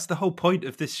 That's the whole point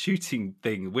of this shooting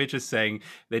thing. We're just saying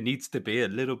there needs to be a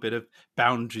little bit of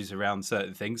boundaries around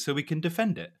certain things so we can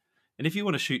defend it. And if you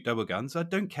want to shoot double guns, I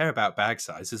don't care about bag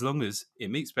size as long as it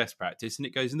meets best practice and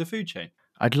it goes in the food chain.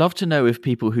 I'd love to know if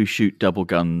people who shoot double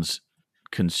guns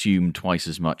consume twice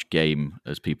as much game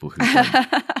as people who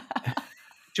don't.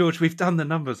 George, we've done the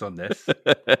numbers on this.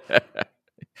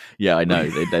 Yeah, I know.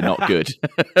 They're not good.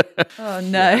 Oh,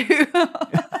 no.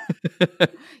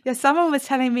 Yeah, someone was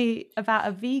telling me about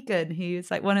a vegan who's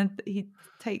like he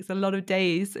takes a lot of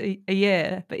days a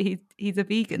year, but he's a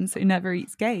vegan, so he never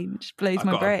eats game, which blows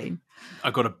my brain.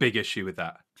 I've got a big issue with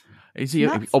that. Is he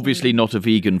obviously not a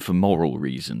vegan for moral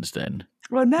reasons then?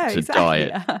 Well, no, it's exactly.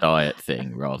 a diet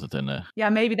thing rather than a... Yeah,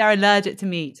 maybe they're allergic to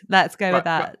meat. Let's go with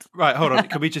that. Right, hold on.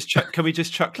 Can we just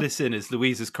chuck this in as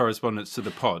Louisa's correspondence to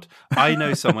the pod? I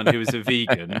know someone who is a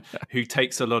vegan who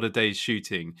takes a lot of days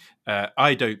shooting.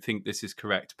 I don't think this is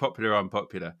correct. Popular or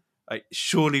unpopular?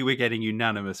 Surely we're getting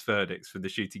unanimous verdicts from the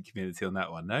shooting community on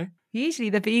that one, no? Usually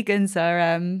the vegans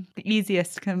are the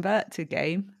easiest to convert to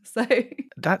game. So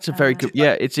that's a very good...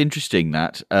 Yeah, it's interesting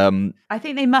that. I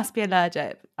think they must be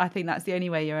allergic. I think that's the only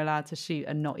way you're allowed to shoot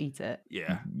and not eat it.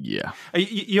 Yeah. Yeah.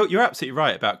 You're absolutely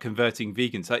right about converting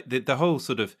vegans. Like the whole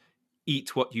sort of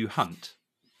eat what you hunt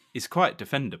is quite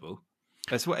defendable.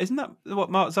 Isn't that what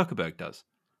Mark Zuckerberg does?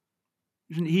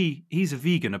 Isn't he's a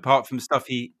vegan apart from stuff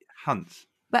he hunts?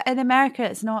 But in America,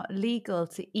 it's not legal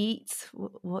to eat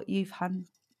what you've hunted.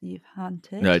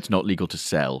 No, it's not legal to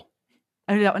sell.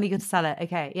 Oh, not legal to sell it.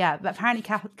 Okay, yeah. But apparently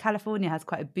California has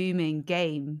quite a booming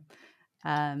game.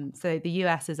 So the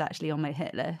US is actually on my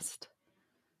hit list.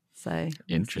 So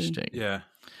interesting. Yeah.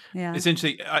 Yeah. It's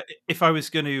interesting. If I was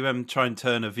going to try and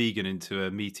turn a vegan into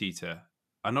a meat eater,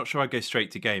 I'm not sure I'd go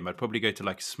straight to game. I'd probably go to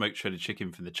like a smoked shredded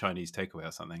chicken from the Chinese takeaway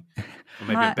or something. Or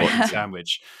maybe a bacon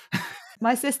sandwich.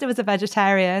 My sister was a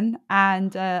vegetarian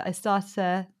and I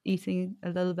started eating a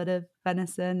little bit of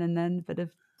venison and then a bit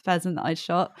of pheasant that I'd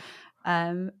shot.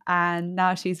 And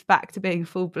now she's back to being a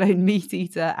full-blown meat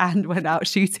eater and went out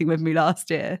shooting with me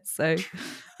last year. So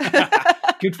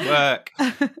good work.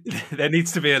 There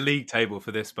needs to be a league table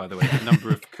for this, by the way. The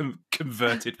number of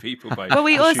converted people by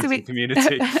the shooting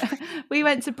community. We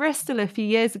went to Bristol a few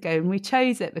years ago and we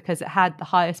chose it because it had the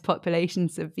highest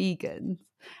populations of vegans.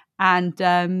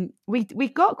 And we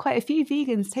got quite a few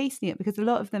vegans tasting it because a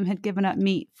lot of them had given up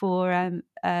meat for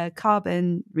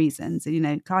carbon reasons,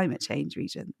 climate change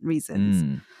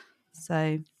reasons.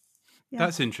 So, yeah.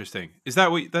 That's interesting. Is that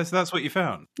what that's what you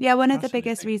found? Yeah, one of the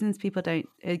biggest reasons people don't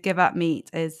give up meat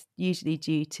is usually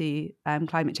due to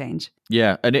climate change.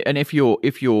 Yeah, and if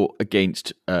you're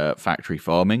against factory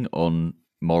farming on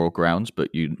moral grounds, but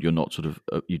you're not sort of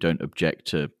you don't object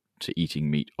to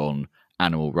eating meat on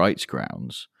animal rights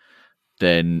grounds,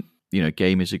 then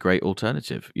game is a great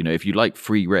alternative. If you like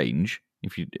free range,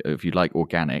 if you like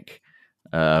organic,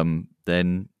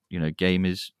 then game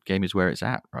is where it's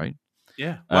at, right?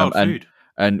 Yeah, wild food.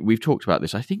 And we've talked about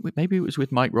this. I think maybe it was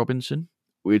with Mike Robinson.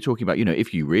 We were talking about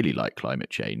if you really like climate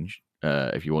change,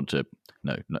 if you want to.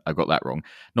 No, I got that wrong.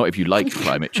 Not if you like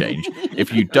climate change.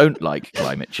 If you don't like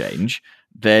climate change,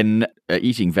 then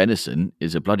eating venison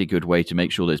is a bloody good way to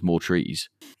make sure there's more trees.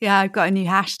 Yeah, I've got a new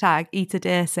hashtag, eat a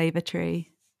deer, save a tree.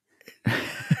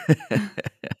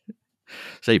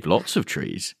 Save lots of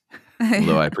trees.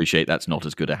 Although I appreciate that's not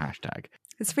as good a hashtag.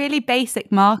 It's really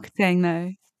basic marketing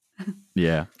though.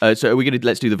 Yeah. So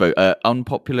let's do the vote.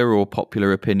 Unpopular or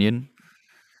popular opinion?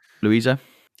 Louisa?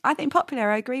 I think popular.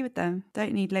 I agree with them.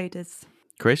 Don't need loaders.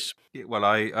 Chris? Well,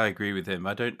 I agree with him.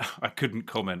 I couldn't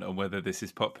comment on whether this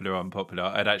is popular or unpopular.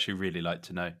 I'd actually really like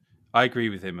to know. I agree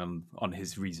with him on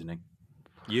his reasoning.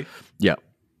 You? Yeah.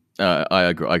 I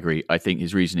agree. I think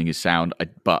his reasoning is sound,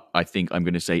 but I think I'm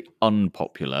going to say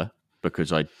unpopular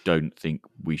because I don't think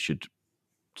we should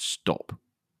stop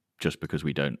just because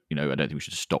we don't. I don't think we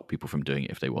should stop people from doing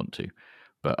it if they want to.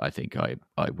 But I think I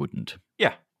wouldn't.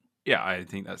 Yeah, I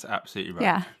think that's absolutely right.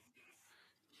 Yeah.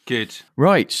 Good.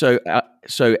 Right. So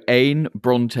Ain,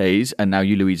 Brontes, and now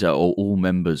you, Louisa, are all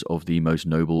members of the most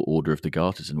noble order of the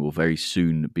Garters and will very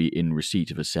soon be in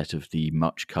receipt of a set of the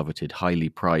much coveted, highly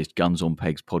prized Guns on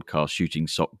Pegs podcast Shooting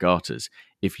Sock Garters.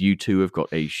 If you too have got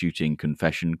a shooting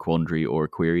confession, quandary, or a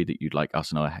query that you'd like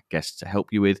us and our guests to help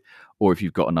you with, or if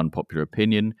you've got an unpopular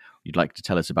opinion, you'd like to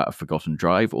tell us about a forgotten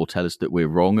drive, or tell us that we're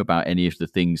wrong about any of the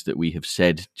things that we have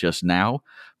said just now,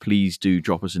 please do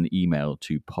drop us an email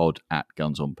to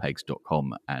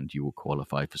pod@gunsonpegs.com and you will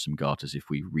qualify for some Garters if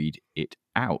we read it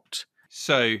out.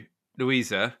 So,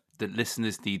 Louisa, the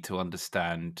listeners need to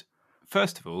understand,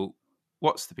 first of all,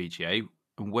 what's the BGA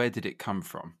and where did it come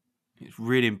from? It's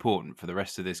really important for the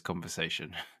rest of this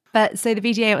conversation. But so the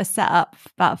BGA was set up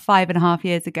about 5.5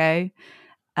 years ago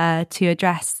to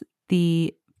address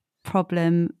the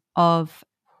problem of,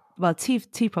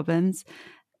 two problems,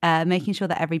 making sure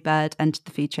that every bird entered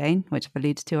the food chain, which I've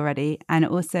alluded to already, and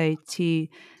also to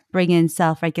bring in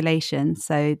self-regulation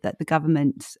so that the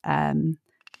government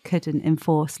couldn't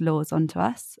enforce laws onto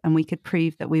us and we could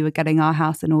prove that we were getting our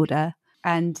house in order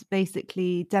and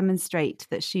basically demonstrate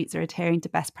that shoots are adhering to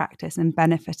best practice and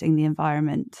benefiting the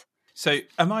environment. So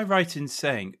am I right in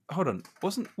saying, hold on,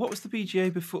 what was the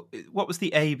BGA before, what was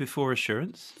the A before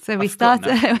assurance? So we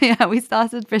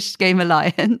started British Game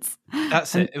Alliance.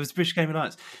 That's it. It was British Game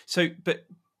Alliance. So, but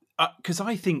because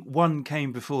I think one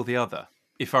came before the other,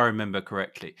 if I remember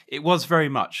correctly. It was very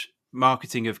much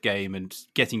marketing of game and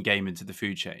getting game into the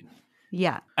food chain.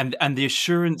 Yeah. And the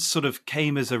assurance sort of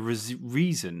came as a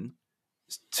reason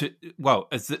to,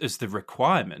 as the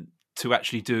requirement to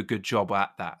actually do a good job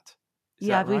at that. Is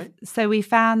that right? So we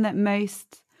found that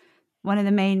one of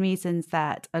the main reasons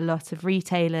that a lot of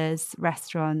retailers,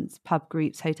 restaurants, pub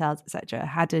groups, hotels, etc.,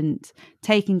 hadn't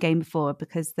taken game before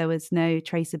because there was no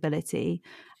traceability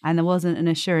and there wasn't an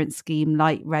assurance scheme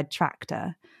like Red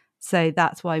Tractor. So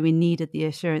that's why we needed the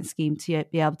assurance scheme to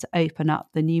be able to open up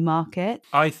the new market.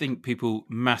 I think people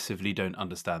massively don't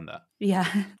understand that. Yeah.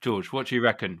 George, what do you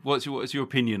reckon? What's your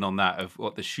opinion on that, of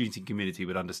what the shooting community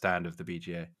would understand of the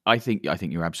BGA? I think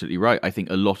you're absolutely right. I think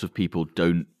a lot of people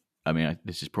don't. I mean,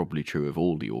 this is probably true of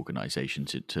all the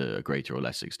organisations to a greater or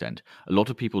less extent. A lot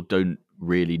of people don't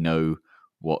really know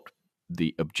what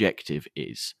the objective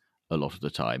is a lot of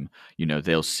the time.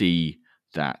 They'll see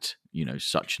that,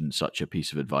 such and such a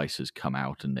piece of advice has come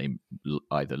out and they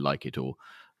either like it or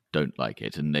don't like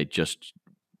it. And they just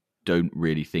don't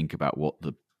really think about what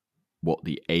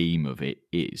the aim of it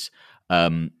is.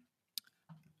 And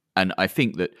I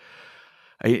think that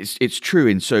it's true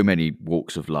in so many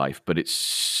walks of life, but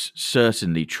it's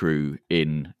certainly true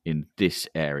in this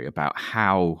area about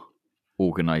how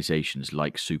organizations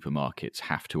like supermarkets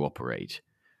have to operate.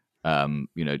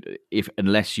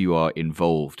 Unless you are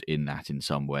involved in that in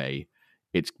some way,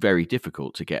 it's very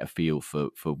difficult to get a feel for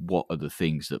what are the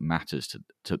things that matter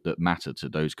to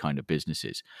those kind of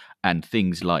businesses, and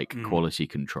things like quality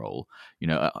control.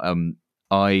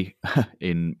 I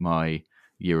in my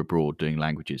year abroad doing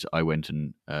languages, I went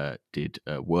and did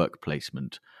a work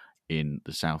placement in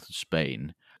the south of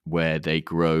Spain where they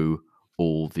grow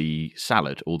all the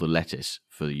salad, all the lettuce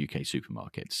for the UK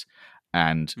supermarkets,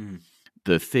 and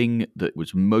the thing that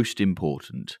was most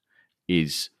important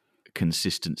is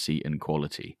consistency and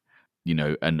quality,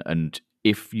 and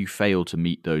if you fail to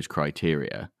meet those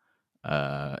criteria,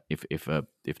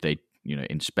 if they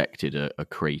inspected a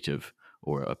crate of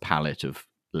or a pallet of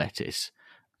lettuce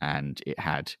and it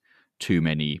had too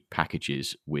many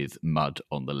packages with mud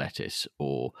on the lettuce,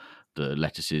 or the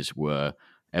lettuces were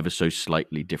ever so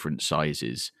slightly different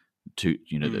sizes to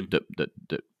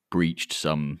that breached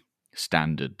some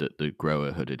standard that the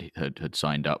grower had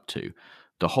signed up to,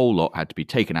 the whole lot had to be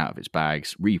taken out of its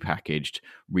bags, repackaged,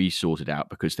 resorted out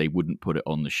because they wouldn't put it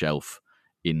on the shelf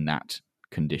in that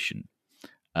condition.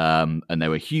 And there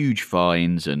were huge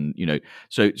fines, and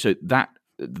so that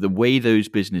the way those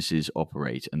businesses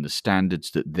operate and the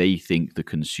standards that they think the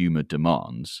consumer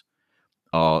demands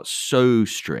are so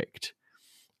strict,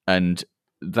 and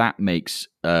that makes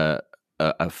a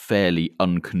fairly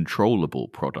uncontrollable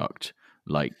product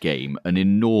like game an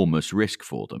enormous risk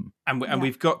for them. And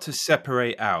we've got to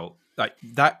separate out like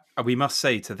that. We must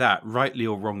say to that, rightly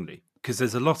or wrongly, because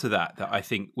there's a lot of that I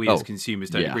think we as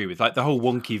consumers don't agree with, like the whole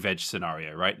wonky veg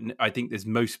scenario, right? I think there's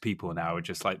most people now are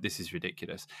just like, this is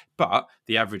ridiculous. But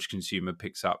the average consumer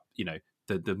picks up,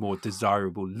 the more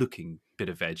desirable looking bit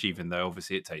of veg, even though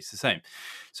obviously it tastes the same.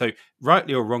 So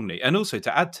rightly or wrongly, and also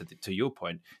to add to your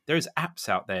point, there is apps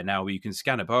out there now where you can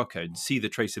scan a barcode and see the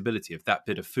traceability of that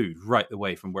bit of food right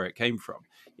away from where it came from.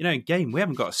 In game, we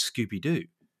haven't got a Scooby-Doo.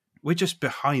 We're just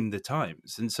behind the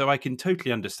times. And so I can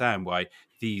totally understand why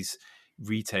these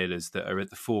retailers that are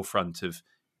at the forefront of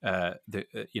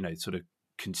sort of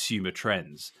consumer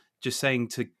trends just saying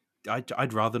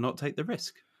I'd rather not take the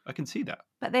risk. I can see that.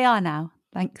 But they are now,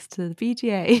 thanks to the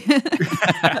BGA.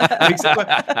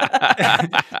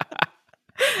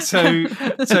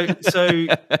 So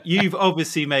you've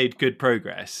obviously made good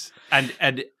progress.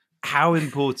 And how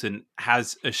important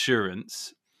has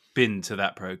assurance been to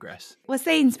that progress? Well,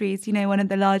 Sainsbury's, one of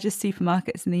the largest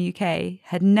supermarkets in the UK,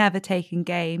 had never taken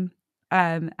game.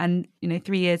 And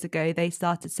 3 years ago, they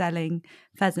started selling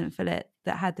pheasant fillet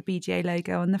that had the BGA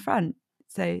logo on the front.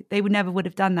 So they never would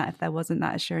have done that if there wasn't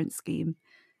that assurance scheme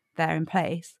there in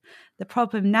place. The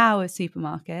problem now with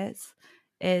supermarkets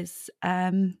is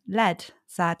lead,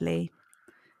 sadly.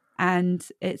 And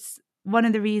it's one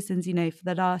of the reasons, for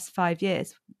the last 5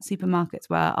 years, supermarkets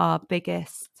were our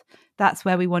biggest. That's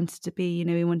where we wanted to be.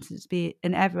 We wanted to be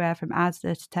in everywhere from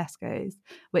Asda to Tesco's,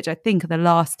 which I think are the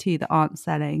last two that aren't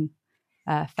selling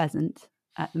pheasant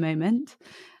at the moment.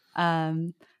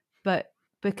 But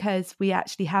because we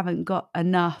actually haven't got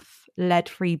enough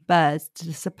lead-free birds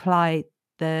to supply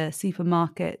the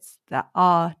supermarkets that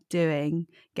are doing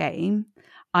game,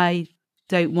 I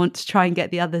don't want to try and get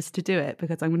the others to do it,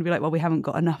 because I'm going to be like, well, we haven't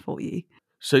got enough for you.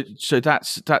 So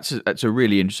that's a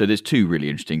really so there's two really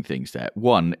interesting things there.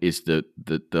 One is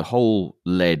the whole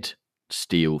lead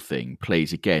steel thing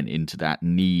plays again into that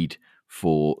need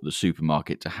for the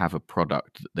supermarket to have a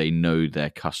product that they know their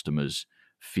customers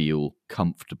feel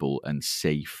comfortable and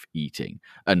safe eating.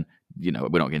 And we're not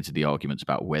getting into the arguments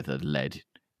about whether lead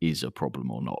is a problem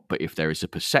or not, but if there is a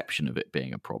perception of it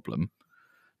being a problem,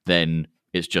 then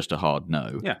it's just a hard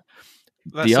no. Yeah,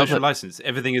 that's social license.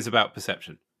 Everything is about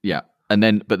perception. Yeah.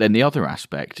 But then the other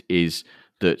aspect is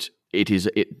that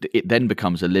it then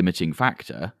becomes a limiting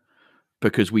factor,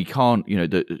 because we can't,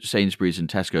 the Sainsbury's and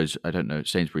Tesco's, I don't know,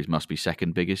 Sainsbury's must be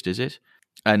second biggest, is it?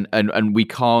 And we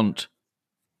can't,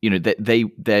 they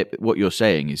what you're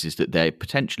saying is that there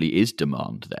potentially is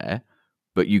demand there,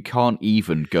 but you can't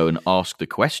even go and ask the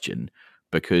question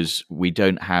because we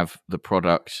don't have the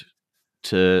product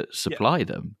to supply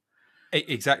them.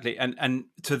 Exactly. And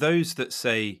to those that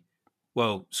say,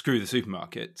 well, screw the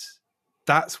supermarkets,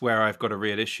 that's where I've got a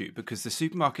real issue, because the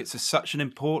supermarkets are such an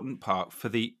important part for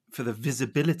the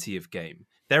visibility of game.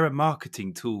 They're a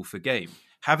marketing tool for game.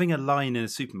 Having a line in a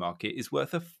supermarket is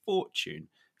worth a fortune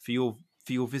for your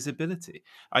visibility.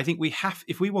 I think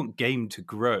if we want game to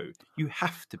grow, you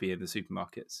have to be in the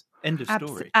supermarkets. End of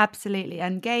story. Absolutely.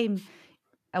 And game,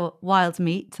 wild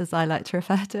meat, as I like to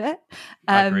refer to it.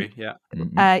 I agree. Yeah.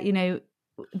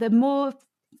 The more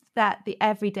that the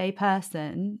everyday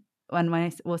person, someone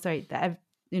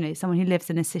who lives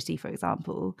in a city, for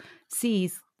example,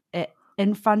 sees it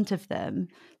in front of them.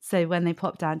 So when they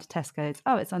pop down to Tesco's,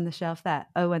 it's on the shelf there.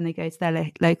 When they go to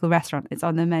their local restaurant, it's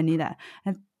on the menu there.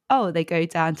 And they go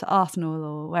down to Arsenal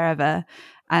or wherever,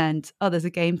 and there's a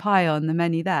game pie on the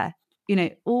menu there.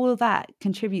 All of that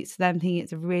contributes to them thinking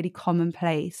it's a really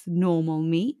commonplace, normal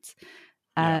meat.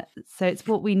 So it's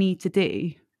what we need to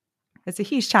do. It's a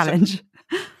huge challenge.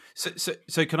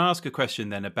 So can I ask a question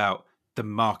then about the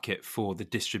market for the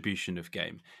distribution of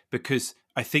game? Because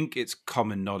I think it's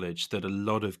common knowledge that a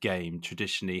lot of game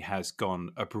traditionally has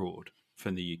gone abroad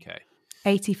from the UK.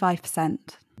 85%.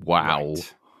 Wow.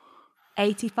 Right.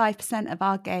 85% of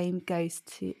our game goes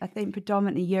to, I think,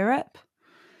 predominantly Europe.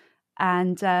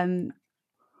 And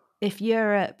if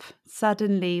Europe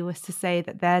suddenly was to say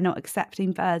that they're not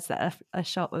accepting birds that are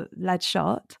shot with lead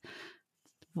shot,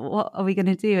 what are we going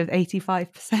to do with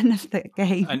 85% of the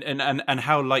game? And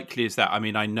how likely is that? I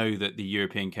mean, I know that the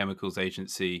European Chemicals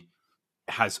Agency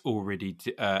has already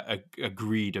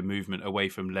agreed a movement away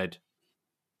from lead,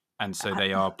 and so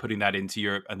they are putting that into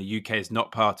Europe, and the UK is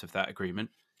not part of that agreement.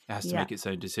 It has to make its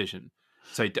own decision.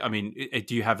 So, I mean,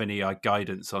 do you have any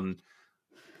guidance on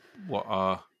what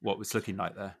was looking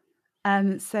like there?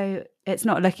 So it's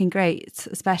not looking great,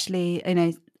 especially,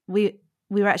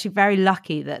 we were actually very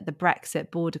lucky that the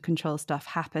Brexit border control stuff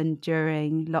happened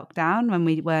during lockdown when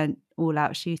we weren't all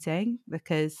out shooting,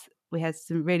 because we had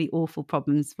some really awful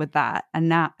problems with that. And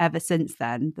now, ever since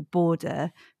then, the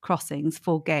border crossings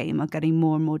for game are getting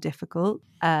more and more difficult.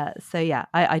 I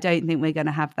don't think we're going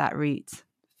to have that route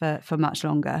for much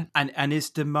longer. And is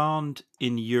demand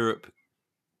in Europe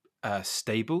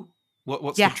stable?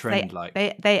 What's Yes, the trend like?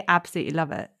 They absolutely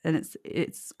love it, and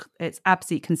it's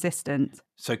absolutely consistent.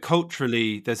 So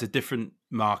culturally, there's a different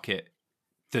market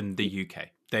than the UK.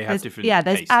 They have different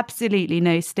there's tastes. absolutely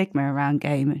no stigma around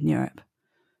game in Europe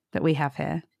that we have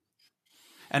here.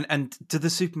 And do the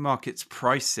supermarkets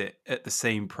price it at the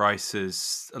same price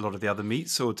as a lot of the other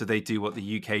meats, or do they do what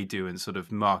the UK do and sort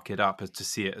of mark it up to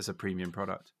see it as a premium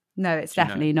product? No, it's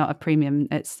definitely not a premium.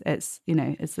 It's it's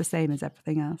the same as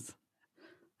everything else.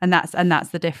 And that's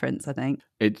the difference, I think.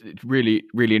 It's really,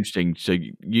 really interesting. So,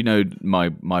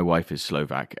 my wife is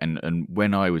Slovak, and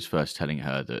when I was first telling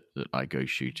her that I go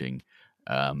shooting,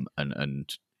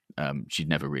 and she'd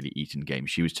never really eaten game,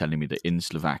 she was telling me that in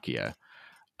Slovakia,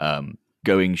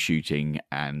 going shooting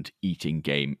and eating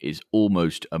game is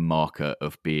almost a marker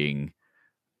of being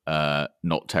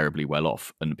not terribly well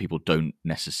off, and people don't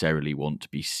necessarily want to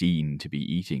be seen to be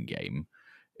eating game,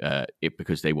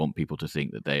 because they want people to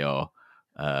think that they are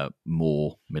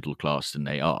more middle class than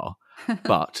they are.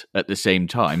 But at the same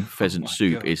time, pheasant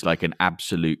soup is like an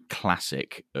absolute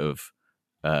classic of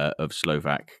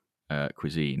Slovak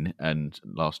cuisine. And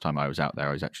last time I was out there,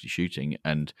 I was actually shooting,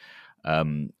 and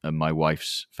my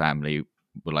wife's family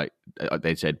were like,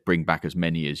 they said, bring back as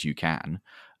many as you can,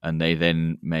 and they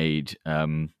then made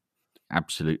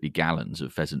absolutely gallons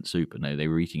of pheasant soup, and they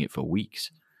were eating it for weeks.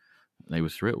 They were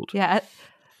thrilled. Yeah.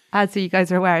 As you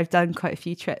guys are aware, I've done quite a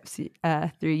few trips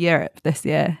through Europe this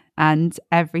year, and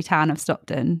every town I've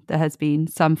stopped in, there has been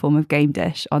some form of game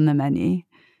dish on the menu.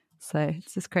 So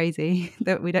it's just crazy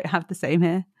that we don't have the same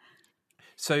here.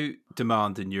 So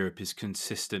demand in Europe is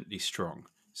consistently strong.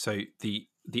 So the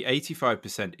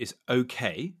 85% is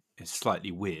okay. It's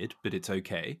slightly weird, but it's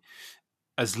okay,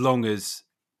 as long as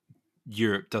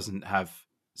Europe doesn't have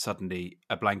suddenly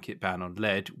a blanket ban on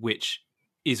lead, which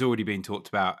is already being talked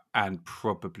about and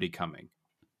probably coming.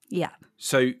 Yeah.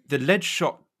 So the lead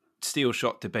shot, steel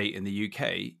shot debate in the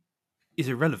UK is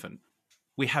irrelevant.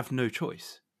 We have no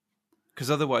choice, because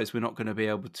otherwise we're not going to be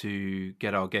able to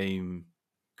get our game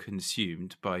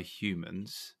consumed by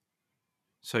humans.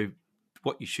 So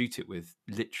what you shoot it with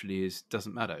literally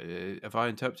doesn't matter. Have I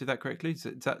interpreted that correctly?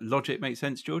 Does that logic make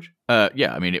sense, George?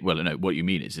 Yeah, I mean, no, what you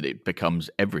mean is that it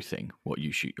becomes everything what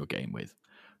you shoot your game with,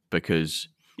 because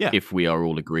if we are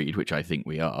all agreed, which I think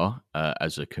we are,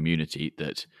 as a community,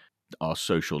 that our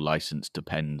social license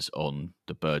depends on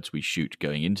the birds we shoot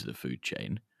going into the food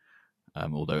chain,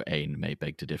 although Ain may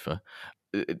beg to differ,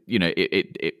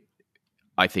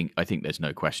 I think there's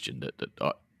no question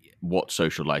that what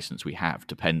social license we have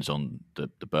depends on the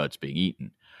birds being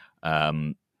eaten. I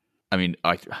mean,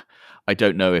 I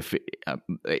don't know if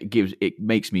it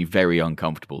makes me very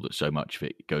uncomfortable that so much of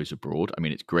it goes abroad. I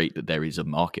mean, it's great that there is a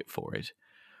market for it,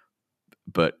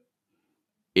 but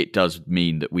it does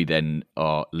mean that we then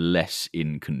are less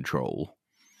in control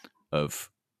of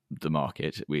the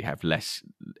market. We have less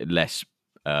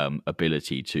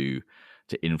ability to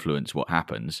influence what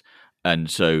happens,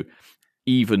 and so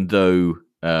even though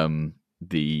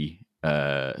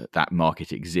that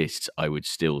market exists, I would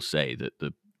still say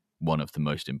that one of the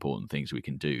most important things we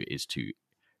can do is to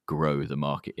grow the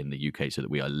market in the UK so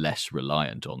that we are less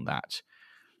reliant on that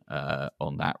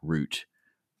route,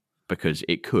 because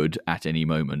it could at any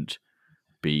moment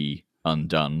be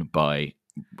undone by,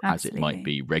 as it might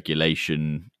be,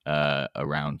 regulation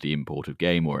around the import of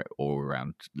game, or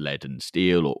around lead and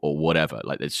steel, or whatever.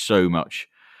 Like, there's so much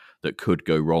that could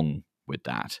go wrong with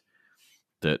that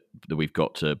we've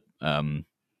got to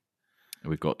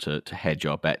hedge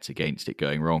our bets against it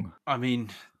going wrong. I mean,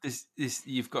 this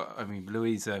you've got. I mean,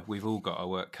 Louisa, we've all got our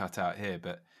work cut out here,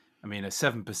 but I mean, a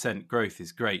 7% growth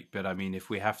is great, but I mean, if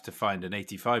we have to find an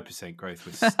 85% growth,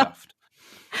 we're stuffed.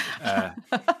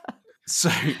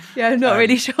 So yeah, I'm not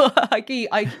really sure. I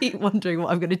keep wondering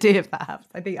what I'm going to do if that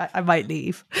happens. I think I might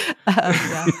leave.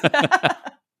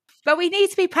 But we need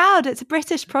to be proud. It's a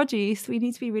British produce. We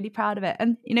need to be really proud of it.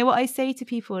 And what I say to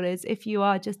people is, if you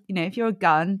are just, if you're a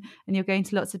gun and you're going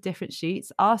to lots of different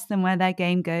shoots, ask them where their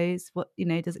game goes. What,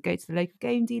 does it go to the local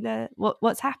game dealer?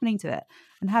 What's happening to it?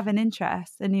 And have an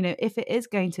interest. And, if it is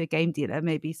going to a game dealer,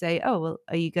 maybe say, oh, well,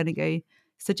 are you going to go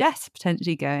suggest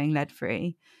potentially going lead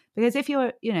free? Because if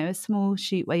you're, a small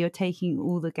shoot where you're taking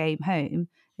all the game home,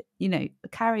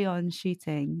 carry on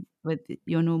shooting with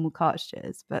your normal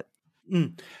cartridges. But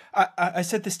I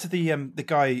said this to the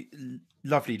guy,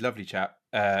 lovely chap,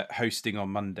 hosting on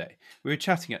Monday. We were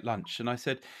chatting at lunch, and I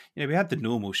said, we had the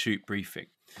normal shoot briefing,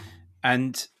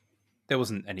 and there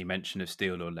wasn't any mention of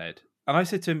steel or lead. And I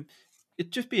said to him,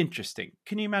 it'd just be interesting.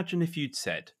 Can you imagine if you'd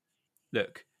said,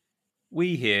 look,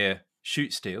 we here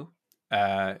shoot steel,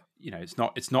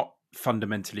 it's not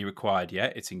fundamentally required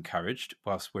yet. It's encouraged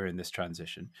whilst we're in this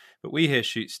transition. But we here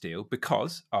shoot steel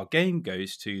because our game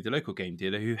goes to the local game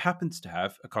dealer who happens to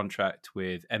have a contract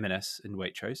with M&S and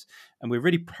Waitrose, and we're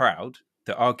really proud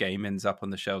that our game ends up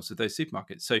on the shelves of those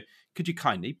supermarkets. So could you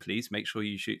kindly please make sure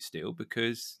you shoot steel,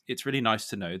 because it's really nice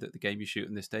to know that the game you shoot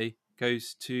on this day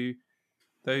goes to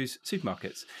those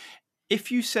supermarkets.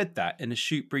 If you said that in a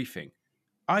shoot briefing,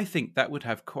 I think that would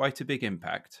have quite a big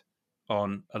impact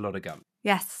on a lot of guns.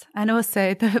 Yes, and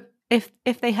also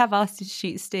if they have asked you to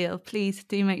shoot steel, please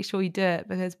do make sure you do it,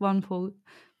 because one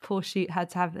poor shoot had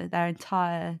to have their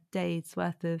entire day's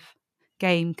worth of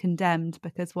game condemned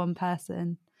because one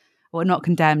person, or not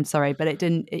condemned, sorry, but they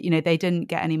didn't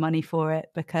get any money for it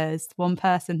because one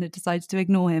person had decided to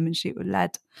ignore him and shoot with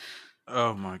lead.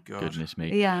 Oh my God. Goodness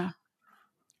me. Yeah.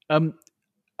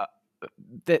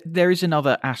 There is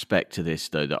another aspect to this,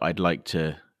 though, that I'd like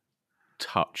to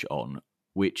touch on,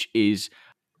 which is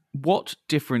what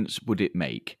difference would it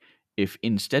make if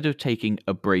instead of taking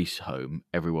a brace home,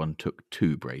 everyone took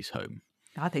 2 brace home?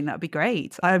 I think that'd be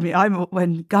great. I mean,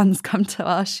 when guns come to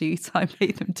our shoot, I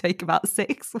make them take about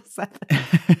 6 or 7.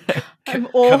 I'm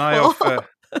awful. Can I offer?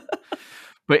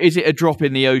 But is it a drop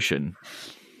in the ocean?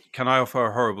 Can I offer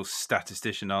a horrible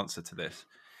statistician answer to this?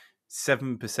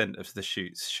 7% of the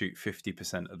shoots shoot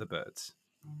 50% of the birds.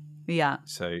 Yeah.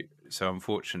 So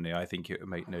unfortunately, I think it would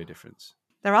make no difference.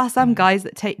 There are some guys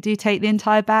that take the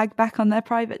entire bag back on their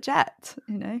private jet,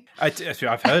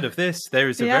 I've heard of this. There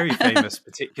is a very famous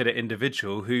particular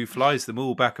individual who flies them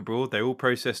all back abroad. They're all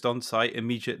processed on site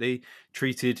immediately,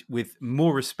 treated with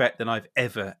more respect than I've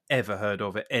ever heard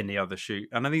of at any other shoot.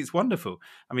 And I think it's wonderful.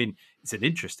 I mean, it's an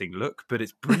interesting look, but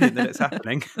it's brilliant that it's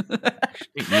happening.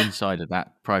 The inside of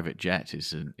that private jet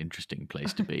is an interesting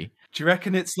place to be. Do you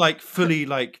reckon it's like fully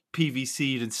like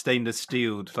PVC'd and stainless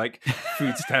steeled, like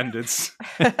food standards?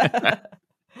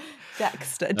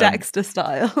 Dexter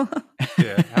style.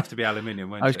 Yeah, have to be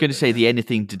aluminium. I was going to say the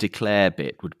anything to declare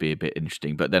bit would be a bit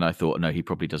interesting, but then I thought, no, he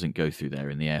probably doesn't go through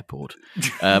there in the airport.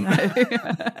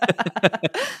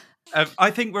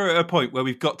 I think we're at a point where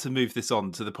we've got to move this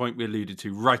on to the point we alluded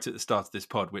to right at the start of this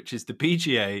pod, which is the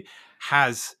PGA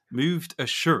has moved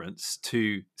assurance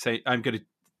to say,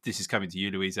 this is coming to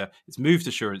you, Louisa. It's moved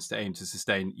assurance to aim to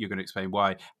sustain. You're going to explain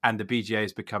why. And the PGA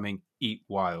is becoming Eat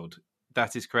Wild.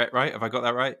 That is correct, right? Have I got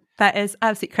that right? That is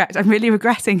absolutely correct. I'm really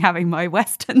regretting having my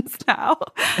Westerns now.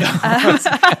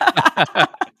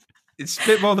 It's a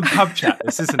bit more than pub chat,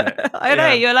 this, isn't it? I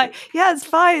know. You're like, yeah, it's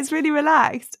fine. It's really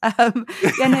relaxed.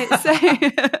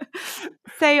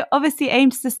 So obviously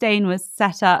Aim to Sustain was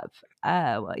set up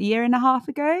a year and a half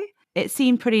ago. It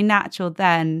seemed pretty natural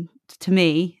then to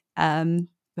me,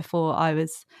 before I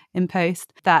was in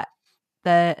post, that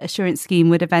the assurance scheme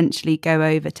would eventually go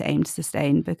over to Aim to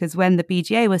Sustain, because when the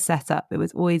BGA was set up, it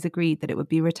was always agreed that it would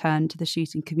be returned to the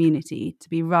shooting community to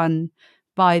be run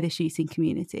by the shooting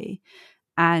community.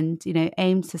 And,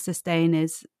 Aim to Sustain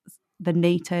is the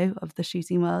NATO of the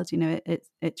shooting world.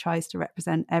 It tries to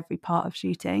represent every part of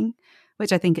shooting,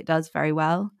 which I think it does very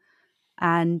well.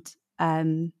 And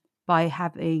by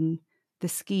having the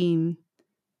scheme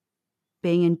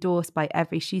being endorsed by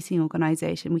every shooting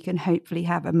organisation, we can hopefully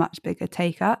have a much bigger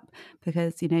take-up,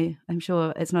 because, I'm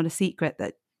sure it's not a secret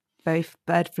that both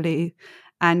bird flu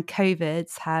and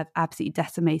COVIDs have absolutely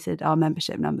decimated our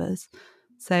membership numbers.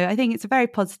 So I think it's a very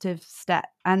positive step.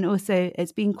 And also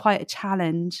it's been quite a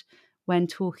challenge when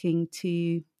talking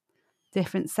to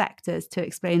different sectors to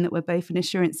explain that we're both an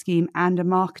assurance scheme and a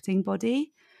marketing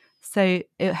body. So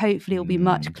hopefully it'll be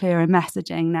much clearer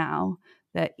messaging now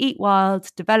that Eat Wild,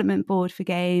 Development Board for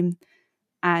Game,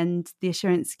 and the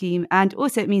assurance scheme. And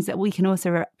also it means that we can also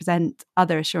represent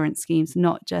other assurance schemes,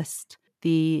 not just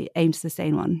the Aim to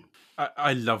Sustain one.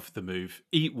 I love the move.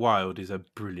 Eat Wild is a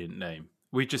brilliant name.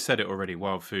 We just said it already,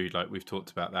 wild food, like we've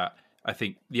talked about that. I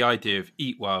think the idea of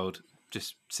Eat Wild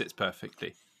just sits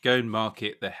perfectly. Go and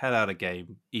market the hell out of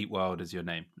game, Eat Wild as your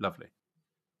name. Lovely.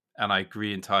 And I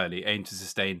agree entirely. Aim to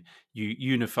Sustain,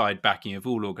 unified backing of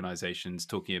all organisations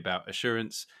talking about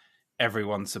assurance.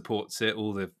 Everyone supports it,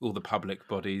 all the public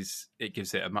bodies. It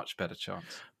gives it a much better chance.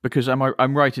 Because I'm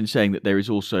right in saying that there is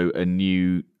also a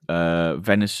new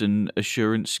venison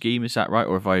assurance scheme. Is that right?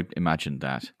 Or have I imagined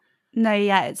that? No,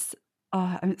 yeah, it's...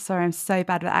 Oh, I'm sorry, I'm so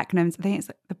bad with acronyms. I think it's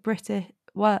like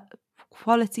the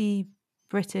Quality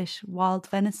British Wild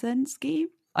Venison Scheme.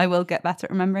 I will get better at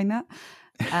remembering that.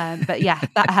 But yeah,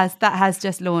 that has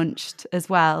just launched as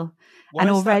well. Why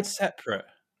is that separate?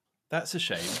 That's a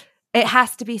shame. It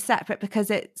has to be separate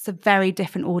because it's a very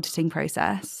different auditing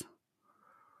process.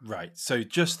 Right. So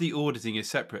just the auditing is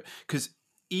separate, because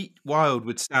Eat Wild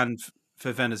would stand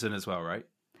for venison as well, right?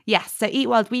 Yes. So Eat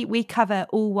Wild, we cover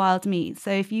all wild meat.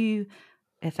 So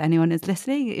if anyone is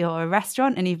listening, you're a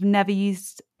restaurant and you've never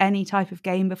used any type of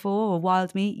game before or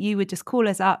wild meat, you would just call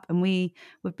us up and we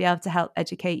would be able to help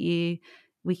educate you.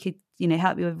 We could,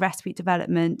 help you with recipe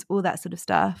development, all that sort of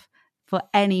stuff for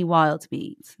any wild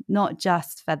meat, not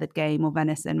just feathered game or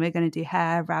venison. We're going to do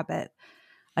hare, rabbit.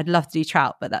 I'd love to do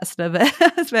trout, but that's a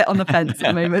bit on the fence at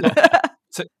the moment.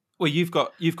 Well, you've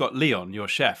got Leon, your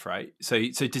chef, right? So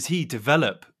does he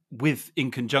develop in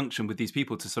conjunction with these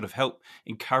people to sort of help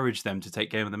encourage them to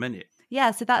take game on the menu? Yeah,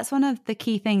 so that's one of the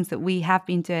key things that we have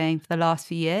been doing for the last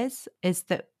few years is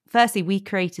that firstly, we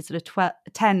created sort of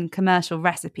 10 commercial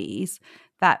recipes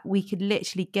that we could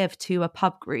literally give to a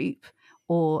pub group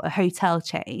or a hotel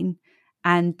chain,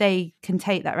 and they can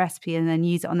take that recipe and then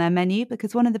use it on their menu,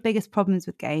 because one of the biggest problems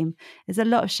with game is a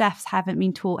lot of chefs haven't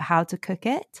been taught how to cook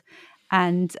it.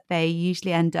 And they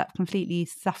usually end up completely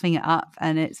stuffing it up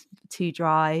and it's too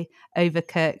dry,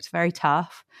 overcooked, very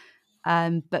tough.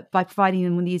 But by providing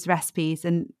them with these recipes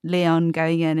and Leon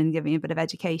going in and giving a bit of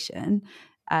education,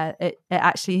 it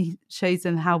actually shows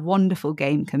them how wonderful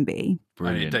game can be.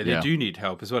 Brilliant. They do need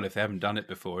help as well if they haven't done it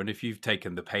before. And if you've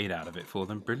taken the pain out of it for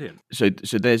them, brilliant. So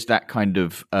there's that kind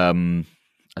of...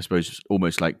 I suppose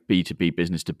almost like B2B,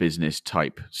 business to business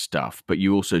type stuff, but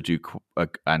you also do,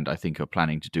 and I think are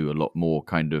planning to do a lot more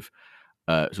kind of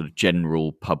sort of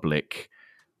general public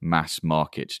mass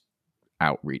market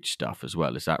outreach stuff as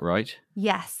well. Is that right?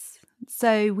 Yes.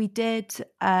 So we did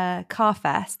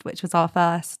Carfest, which was our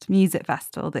first music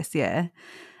festival this year.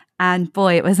 And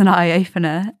boy, it was an eye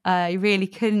opener. I really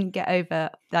couldn't get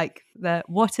over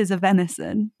what is a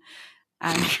venison?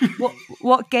 And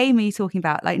what game are you talking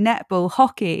about? Like netball,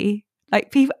 hockey?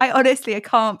 Like people, I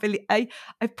can't believe. I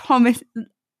promise.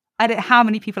 I don't know how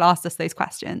many people asked us those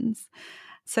questions.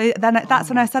 So then that's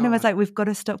when I suddenly was like, we've got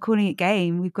to stop calling it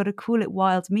game. We've got to call it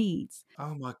wild meat.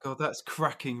 Oh my God, that's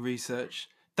cracking research.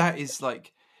 That is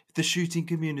like the shooting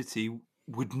community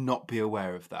would not be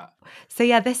aware of that. So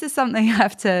yeah, this is something I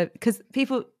have to, because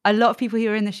a lot of people who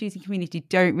are in the shooting community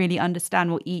don't really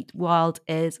understand what Eat Wild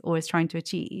is or is trying to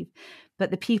achieve. But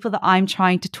the people that I'm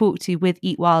trying to talk to with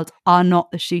Eat Wild are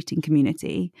not the shooting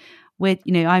community.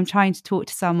 I'm trying to talk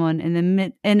to someone in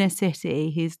the inner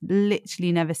city who's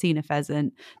literally never seen a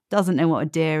pheasant, doesn't know what a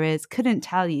deer is, couldn't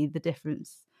tell you the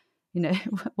difference,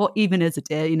 what even is a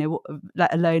deer,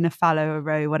 let alone a fallow, a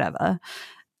roe, whatever.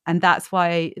 And that's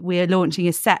why we're launching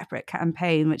a separate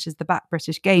campaign, which is the Back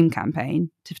British Game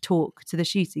campaign, to talk to the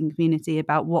shooting community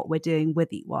about what we're doing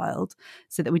with Eat Wild,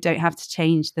 so that we don't have to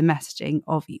change the messaging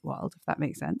of Eat Wild, if that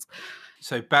makes sense.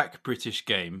 So Back British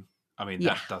Game, I mean,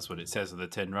 that's what it says on the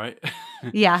tin, right?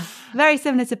 Yeah, very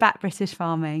similar to Back British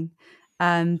Farming.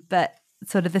 But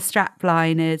sort of the strap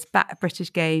line is Back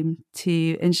British Game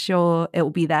to ensure it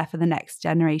will be there for the next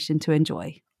generation to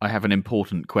enjoy. I have an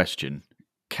important question.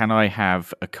 Can I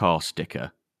have a car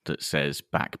sticker that says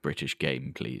Back British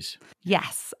Game, please?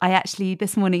 Yes. I actually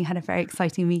this morning had a very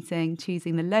exciting meeting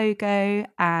choosing the logo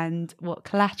and what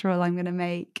collateral I'm going to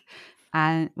make.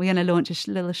 And we're going to launch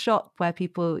a little shop where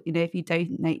people, if you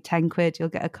donate 10 quid, you'll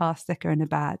get a car sticker and a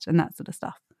badge and that sort of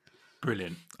stuff.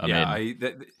 Brilliant.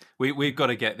 I'm we've got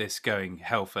to get this going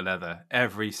hell for leather.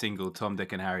 Every single Tom,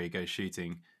 Dick and Harry go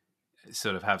shooting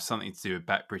sort of have something to do with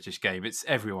Back British Game.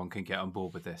 Everyone can get on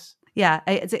board with this. Yeah,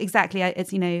 it's exactly.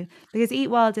 It's, because Eat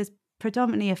Wild is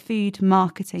predominantly a food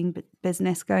marketing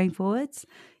business going forwards.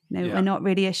 We're not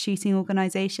really a shooting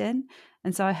organisation.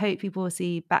 And so I hope people will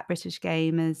see Back British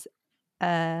Game as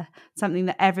something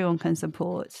that everyone can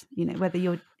support. Whether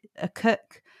you're a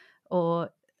cook or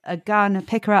a gun, a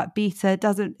picker up, beater,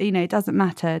 doesn't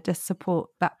matter. Just support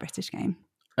Back British Game.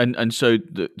 And so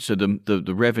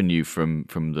the revenue from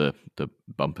the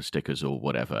bumper stickers or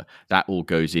whatever, that all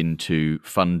goes into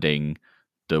funding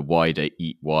the wider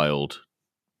Eat Wild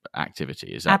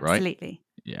activity. Is that right? Absolutely.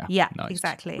 Yeah, nice.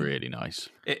 Exactly. Really nice.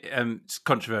 It's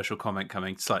controversial comment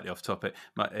coming slightly off topic.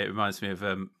 It reminds me of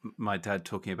my dad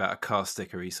talking about a car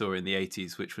sticker he saw in the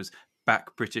 80s, which was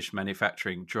Back British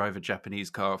Manufacturing, drive a Japanese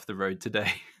car off the road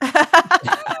today.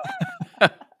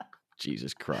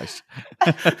 Jesus Christ.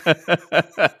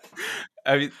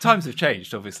 I mean, times have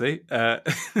changed, obviously. But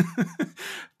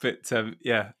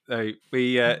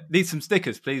we need some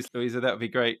stickers, please, Louisa. That would be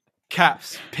great.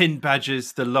 Caps, pin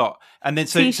badges, the lot. And then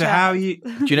so how you...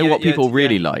 Do you know what people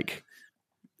really like?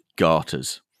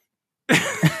 Garters.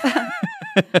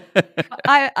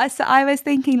 I was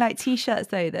thinking like T-shirts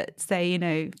though that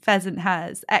say, pheasant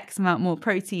has X amount more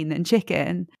protein than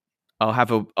chicken. I'll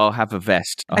have a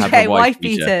vest. I'll have a wife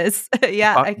beaters.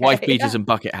 Yeah. Wife beaters and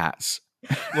bucket hats.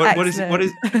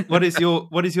 What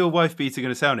is your wife beater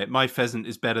going to sound it? My pheasant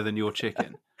is better than your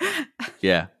chicken.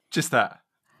 Yeah. Just that.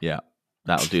 Yeah.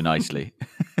 That'll do nicely.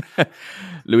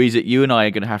 Louisa, you and I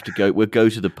are going to have to go. We'll go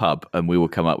to the pub and we will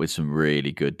come up with some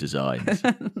really good designs.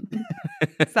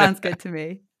 Sounds good to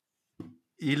me.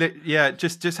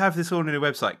 Just have this all on your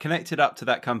website. Connect it up to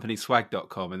that company,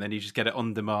 swag.com, and then you just get it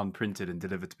on demand, printed and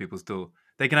delivered to people's door.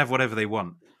 They can have whatever they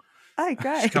want. Oh,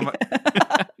 great. Are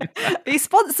you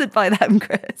sponsored by them,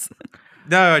 Chris?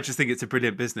 No, I just think it's a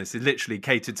brilliant business. It literally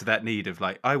catered to that need of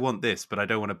like, I want this, but I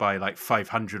don't want to buy like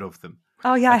 500 of them.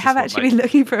 Oh, yeah, I have actually been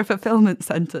looking for a fulfillment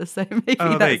centre, so maybe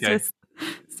that's just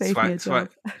save me a job.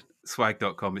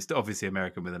 Swag.com. It's obviously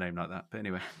American with a name like that. But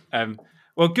anyway,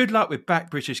 well, good luck with Back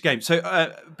British Game. So,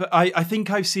 but I think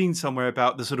I've seen somewhere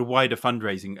about the sort of wider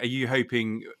fundraising. Are you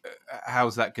hoping,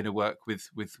 how's that going to work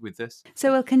with this?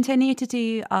 So we'll continue to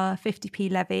do our 50p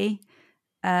levy,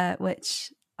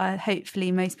 which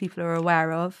hopefully most people are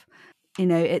aware of. You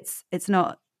know, it's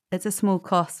a small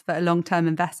cost for a long-term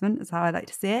investment, is how I like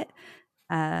to see it.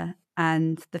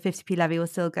 And the 50p levy will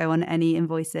still go on any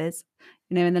invoices.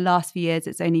 You know, in the last few years,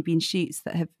 it's only been shoots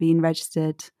that have been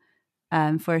registered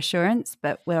for assurance,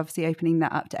 but we're obviously opening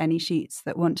that up to any shoots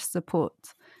that want to support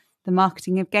the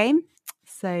marketing of game.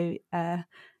 So,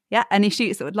 any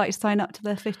shoots that would like to sign up to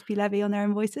the 50p levy on their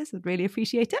invoices would really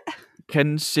appreciate it.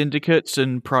 Can syndicates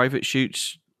and private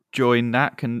shoots join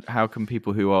that? How can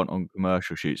people who aren't on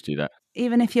commercial shoots do that?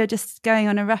 Even if you're just going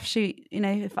on a rough shoot, you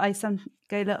know, if I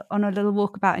go on a little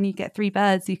walkabout and you get 3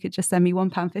 birds, you could just send me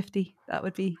 £1.50. That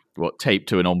would be taped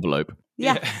to an envelope.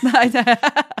 Yeah.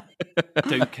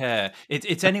 Don't care.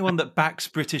 It's anyone that backs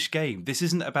British Game. This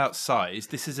isn't about size.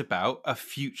 This is about a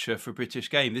future for British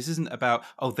Game. This isn't about,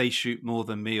 they shoot more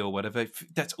than me or whatever.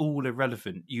 That's all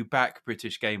irrelevant. You back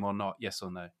British Game or not, yes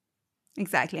or no?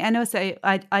 Exactly. And also,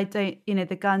 I don't, you know,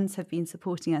 the guns have been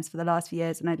supporting us for the last few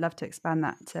years, and I'd love to expand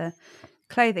that to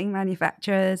clothing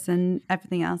manufacturers and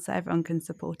everything else so everyone can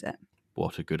support it.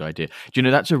 What a good idea. Do you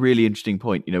know, that's a really interesting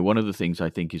point. You know, one of the things I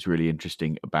think is really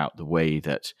interesting about the way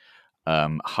that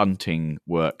hunting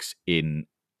works in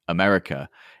America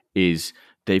is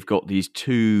they've got these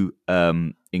two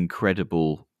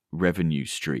incredible revenue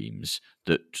streams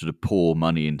that sort of pour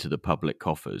money into the public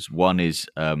coffers. One is...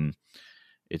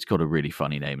 it's got a really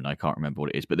funny name and I can't remember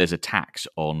what it is, but there's a tax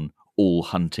on all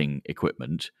hunting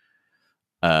equipment,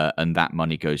 and that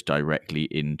money goes directly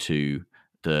into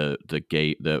the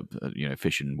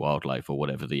Fish and Wildlife or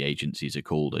whatever the agencies are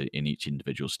called in each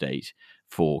individual state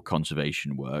for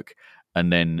conservation work.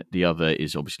 And then the other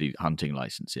is obviously hunting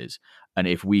licenses. And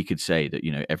if we could say that,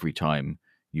 you know, every time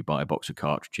you buy a box of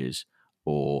cartridges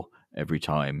or every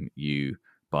time you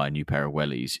buy a new pair of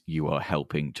wellies, you are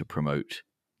helping to promote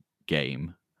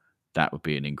game, that would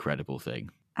be an incredible thing.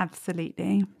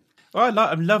 Absolutely. Well,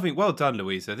 I'm loving. Well done,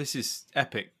 Louisa. This is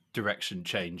epic direction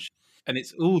change, and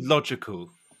it's all logical.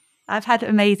 I've had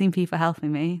amazing people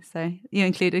helping me, so you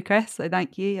included, Chris. So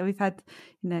thank you. We've had,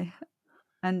 you know,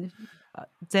 and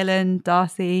Dylan,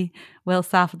 Darcy, Will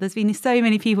South. There's been so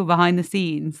many people behind the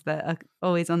scenes that are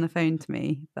always on the phone to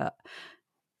me. That,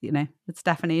 you know, it's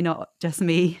definitely not just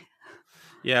me.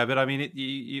 Yeah, but I mean,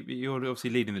 you're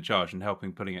obviously leading the charge and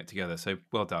helping putting it together. So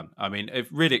well done. I mean,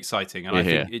 really exciting, and I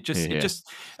think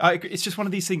it's just one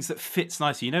of these things that fits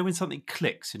nicely. You know, when something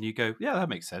clicks and you go, "Yeah, that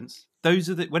makes sense." Those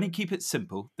are when you keep it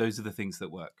simple. Those are the things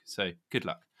that work. So good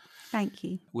luck. Thank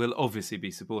you. We'll obviously be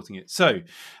supporting it. So,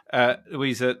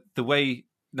 Louisa,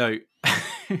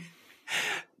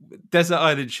 Desert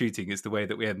Island shooting is the way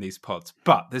that we end these pods.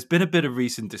 But there's been a bit of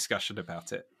recent discussion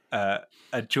about it.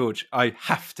 George, I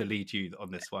have to lead you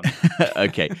on this one.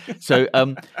 Okay. So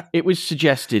it was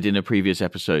suggested in a previous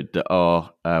episode that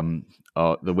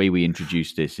the way we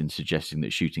introduced this in suggesting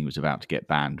that shooting was about to get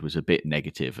banned was a bit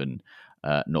negative and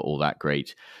not all that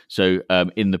great. So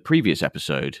in the previous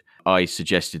episode, I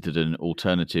suggested that an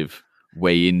alternative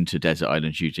way into Desert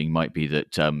Island shooting might be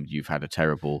that you've had a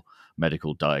terrible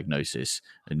medical diagnosis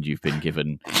and you've been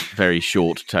given very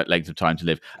short length of time to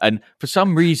live. And for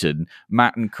some reason,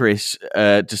 Matt and Chris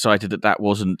decided that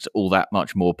wasn't all that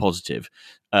much more positive.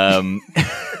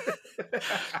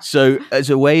 So as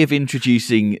a way of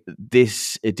introducing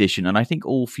this edition, and I think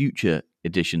all future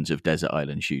editions of Desert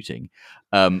Island shooting,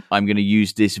 I'm going to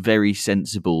use this very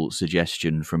sensible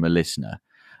suggestion from a listener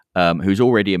who's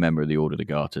already a member of the Order of the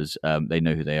Garters. They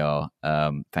know who they are.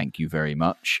 Thank you very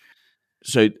much.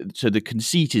 So the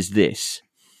conceit is this: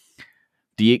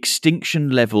 the extinction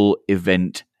level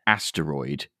event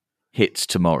asteroid hits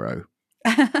tomorrow.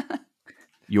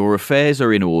 Your affairs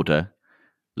are in order.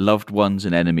 Loved ones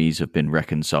and enemies have been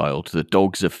reconciled. The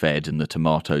dogs are fed and the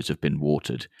tomatoes have been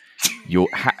watered.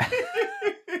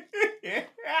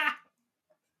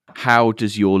 How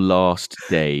does your last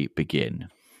day begin?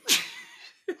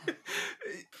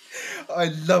 I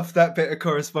love that bit of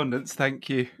correspondence. Thank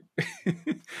you.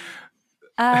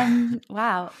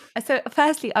 Wow. So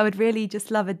firstly, I would really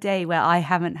just love a day where I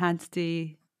haven't had to do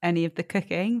any of the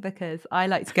cooking, because I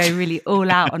like to go really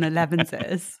all out on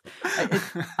 11s.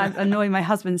 I annoy my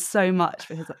husband so much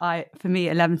because for me,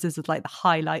 11s is like the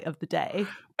highlight of the day.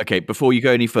 Okay, before you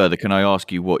go any further, can I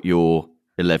ask you what your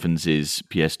 11s'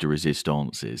 pièce de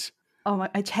résistance is? Oh,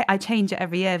 I change it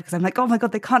every year because I'm like, oh my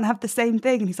God, they can't have the same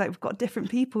thing. And he's like, we've got different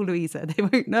people, Louisa. They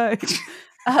won't know.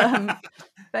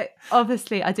 But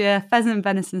obviously, I do a pheasant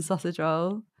venison sausage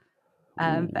roll,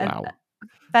 Wow.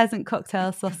 pheasant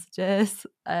cocktail sausages,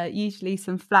 usually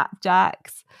some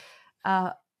flapjacks.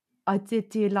 I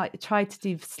did try to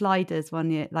do sliders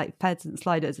one year, like pheasant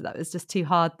sliders. That was just too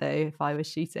hard though if I was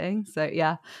shooting. So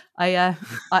yeah,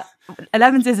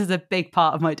 11s is a big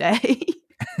part of my day.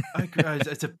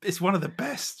 It's one of the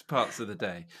best parts of the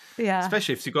day. Yeah,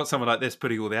 especially if you've got someone like this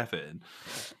putting all the effort in.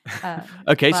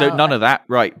 Okay, so none of that,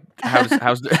 right? How's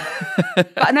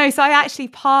But no, so I actually,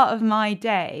 part of my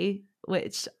day,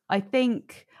 which I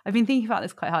think I've been thinking about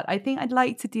this quite hard. I think I'd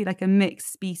like to do like a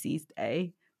mixed species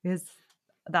day, because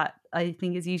that I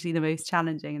think is usually the most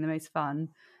challenging and the most fun.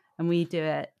 And we do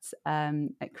it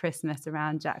at Christmas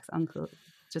around Jack's,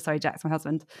 my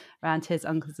husband, around his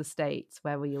uncle's estate,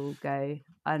 where we all go.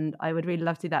 And I would really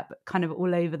love to do that, but kind of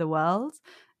all over the world,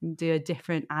 and do a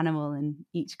different animal in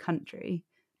each country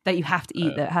that you have to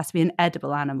eat. That it has to be an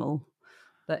edible animal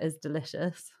that is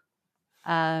delicious.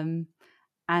 And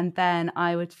then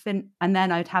I would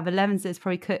I'd have 11s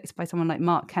probably cooked by someone like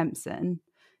Mark Kempson,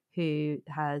 who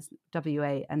has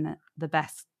WA and the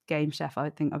best game chef I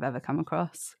think I've ever come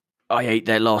across. I ate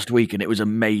there last week and it was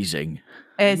amazing.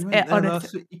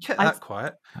 Honestly, you kept that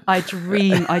quiet. I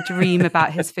dream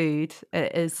about his food.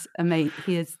 It is amazing.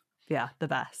 He is, the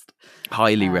best.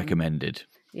 Highly recommended.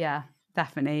 Yeah,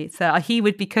 definitely. So he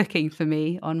would be cooking for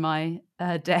me on my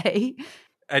day.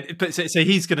 So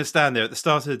he's going to stand there at the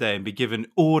start of the day and be given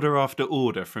order after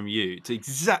order from you to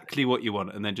exactly what you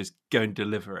want, and then just go and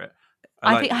deliver it.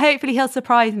 I think hopefully he'll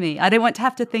surprise me. I don't want to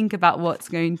have to think about what's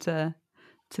going to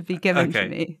be given to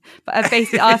me. But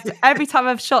basically, every time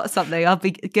I've shot something, I'll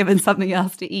be given something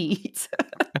else to eat.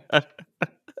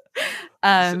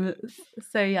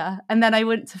 So yeah, and then I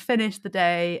went to finish the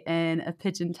day in a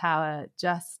pigeon tower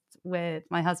just with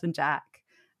my husband Jack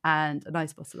and a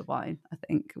nice bottle of wine. I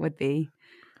think would be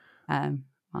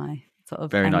my sort of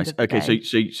very nice. Okay,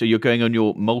 so you're going on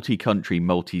your multi-country,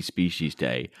 multi-species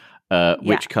day.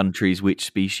 Which countries, which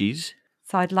species?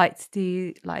 So I'd like to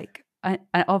do I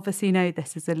obviously know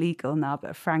this is illegal now,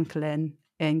 but francolin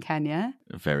in Kenya.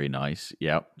 Very nice.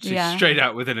 Yeah. So straight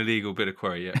out with an illegal bit of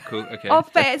quarry. Yeah, cool. Okay.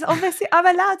 But it's obviously I'm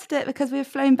allowed to do it because we've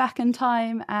flown back in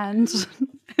time and.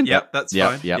 That's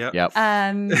fine. Yep.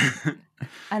 And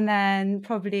then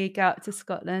probably go up to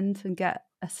Scotland and get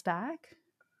a stag.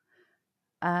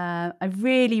 I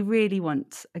really, really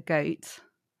want a goat.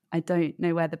 I don't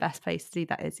know where the best place to do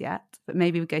that is yet, but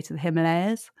maybe we go to the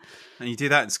Himalayas. And you do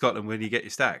that in Scotland when you get your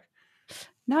stag?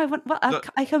 No,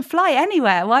 I can fly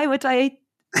anywhere. Why would I?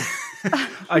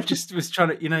 I just was trying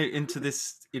to, into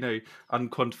this,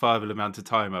 unquantifiable amount of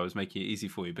time, I was making it easy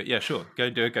for you. But yeah, sure, go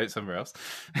and do a goat somewhere else.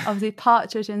 Obviously,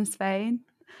 partridge in Spain.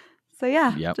 So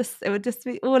yeah, yep. It would just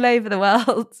be all over the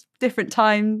world, different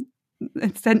time,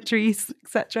 centuries,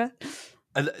 etc.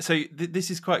 So this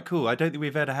is quite cool. I don't think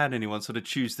we've ever had anyone sort of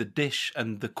choose the dish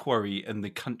and the quarry and the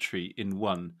country in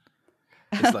one.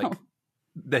 It's like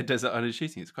their desert island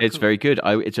shooting. It's quite cool. Very good.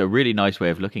 It's a really nice way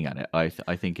of looking at it. I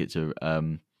think it's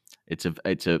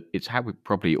how we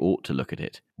probably ought to look at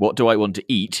it. What do I want to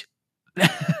eat?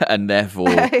 And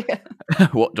therefore,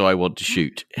 what do I want to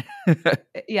shoot?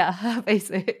 Yeah,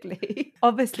 basically.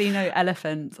 Obviously, no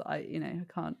elephants. I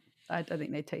can't. I don't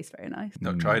think they taste very nice.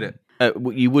 Not tried it.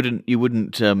 You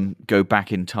wouldn't go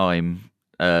back in time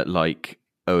like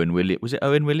Owen William. Was it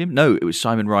Owen William? No, it was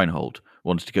Simon Reinhold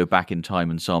wanted to go back in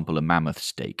time and sample a mammoth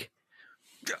steak.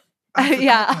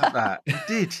 Yeah,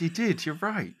 he did. You're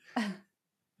right.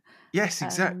 Yes,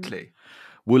 exactly.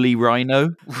 Woolly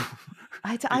rhino.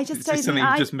 I just don't think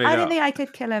I don't think I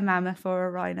could kill a mammoth or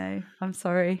a rhino. I'm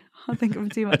sorry. I think I'm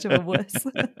too much of a wuss.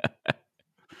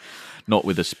 Not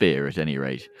with a spear, at any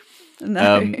rate.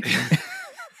 No.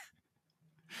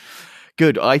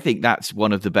 Good. I think that's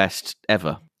one of the best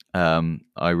ever.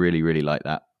 I really, really like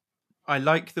that. I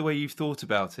like the way you've thought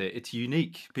about it. It's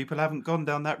unique. People haven't gone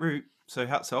down that route. So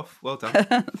hats off. Well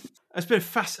done. It's been a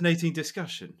fascinating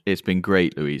discussion. It's been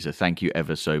great, Louisa. Thank you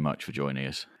ever so much for joining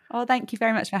us. Oh, thank you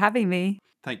very much for having me.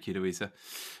 Thank you, Louisa.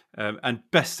 And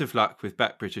best of luck with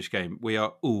Back British Game. We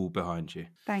are all behind you.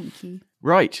 Thank you.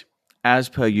 Right. As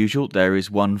per usual, there is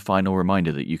one final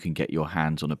reminder that you can get your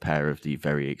hands on a pair of the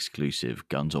very exclusive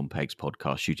Guns on Pegs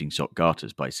podcast Shooting Sock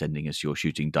Garters by sending us your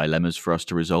shooting dilemmas for us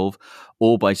to resolve,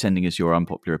 or by sending us your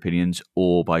unpopular opinions,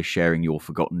 or by sharing your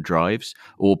forgotten drives,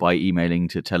 or by emailing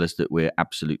to tell us that we're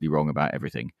absolutely wrong about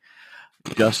everything.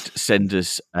 Just send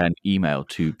us an email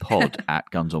to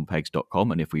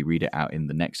pod@gunsonpegs.com, and if we read it out in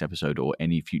the next episode or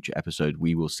any future episode,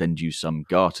 we will send you some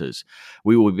garters.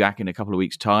 We will be back in a couple of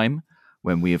weeks' time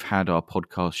when we have had our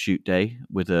podcast shoot day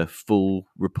with a full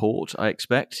report, I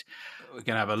expect. We're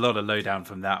going to have a lot of lowdown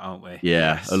from that, aren't we?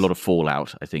 Yeah, yes. A lot of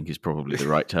fallout, I think, is probably the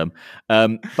right term.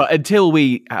 But until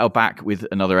we are back with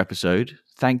another episode,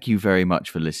 thank you very much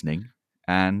for listening,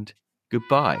 and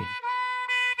goodbye.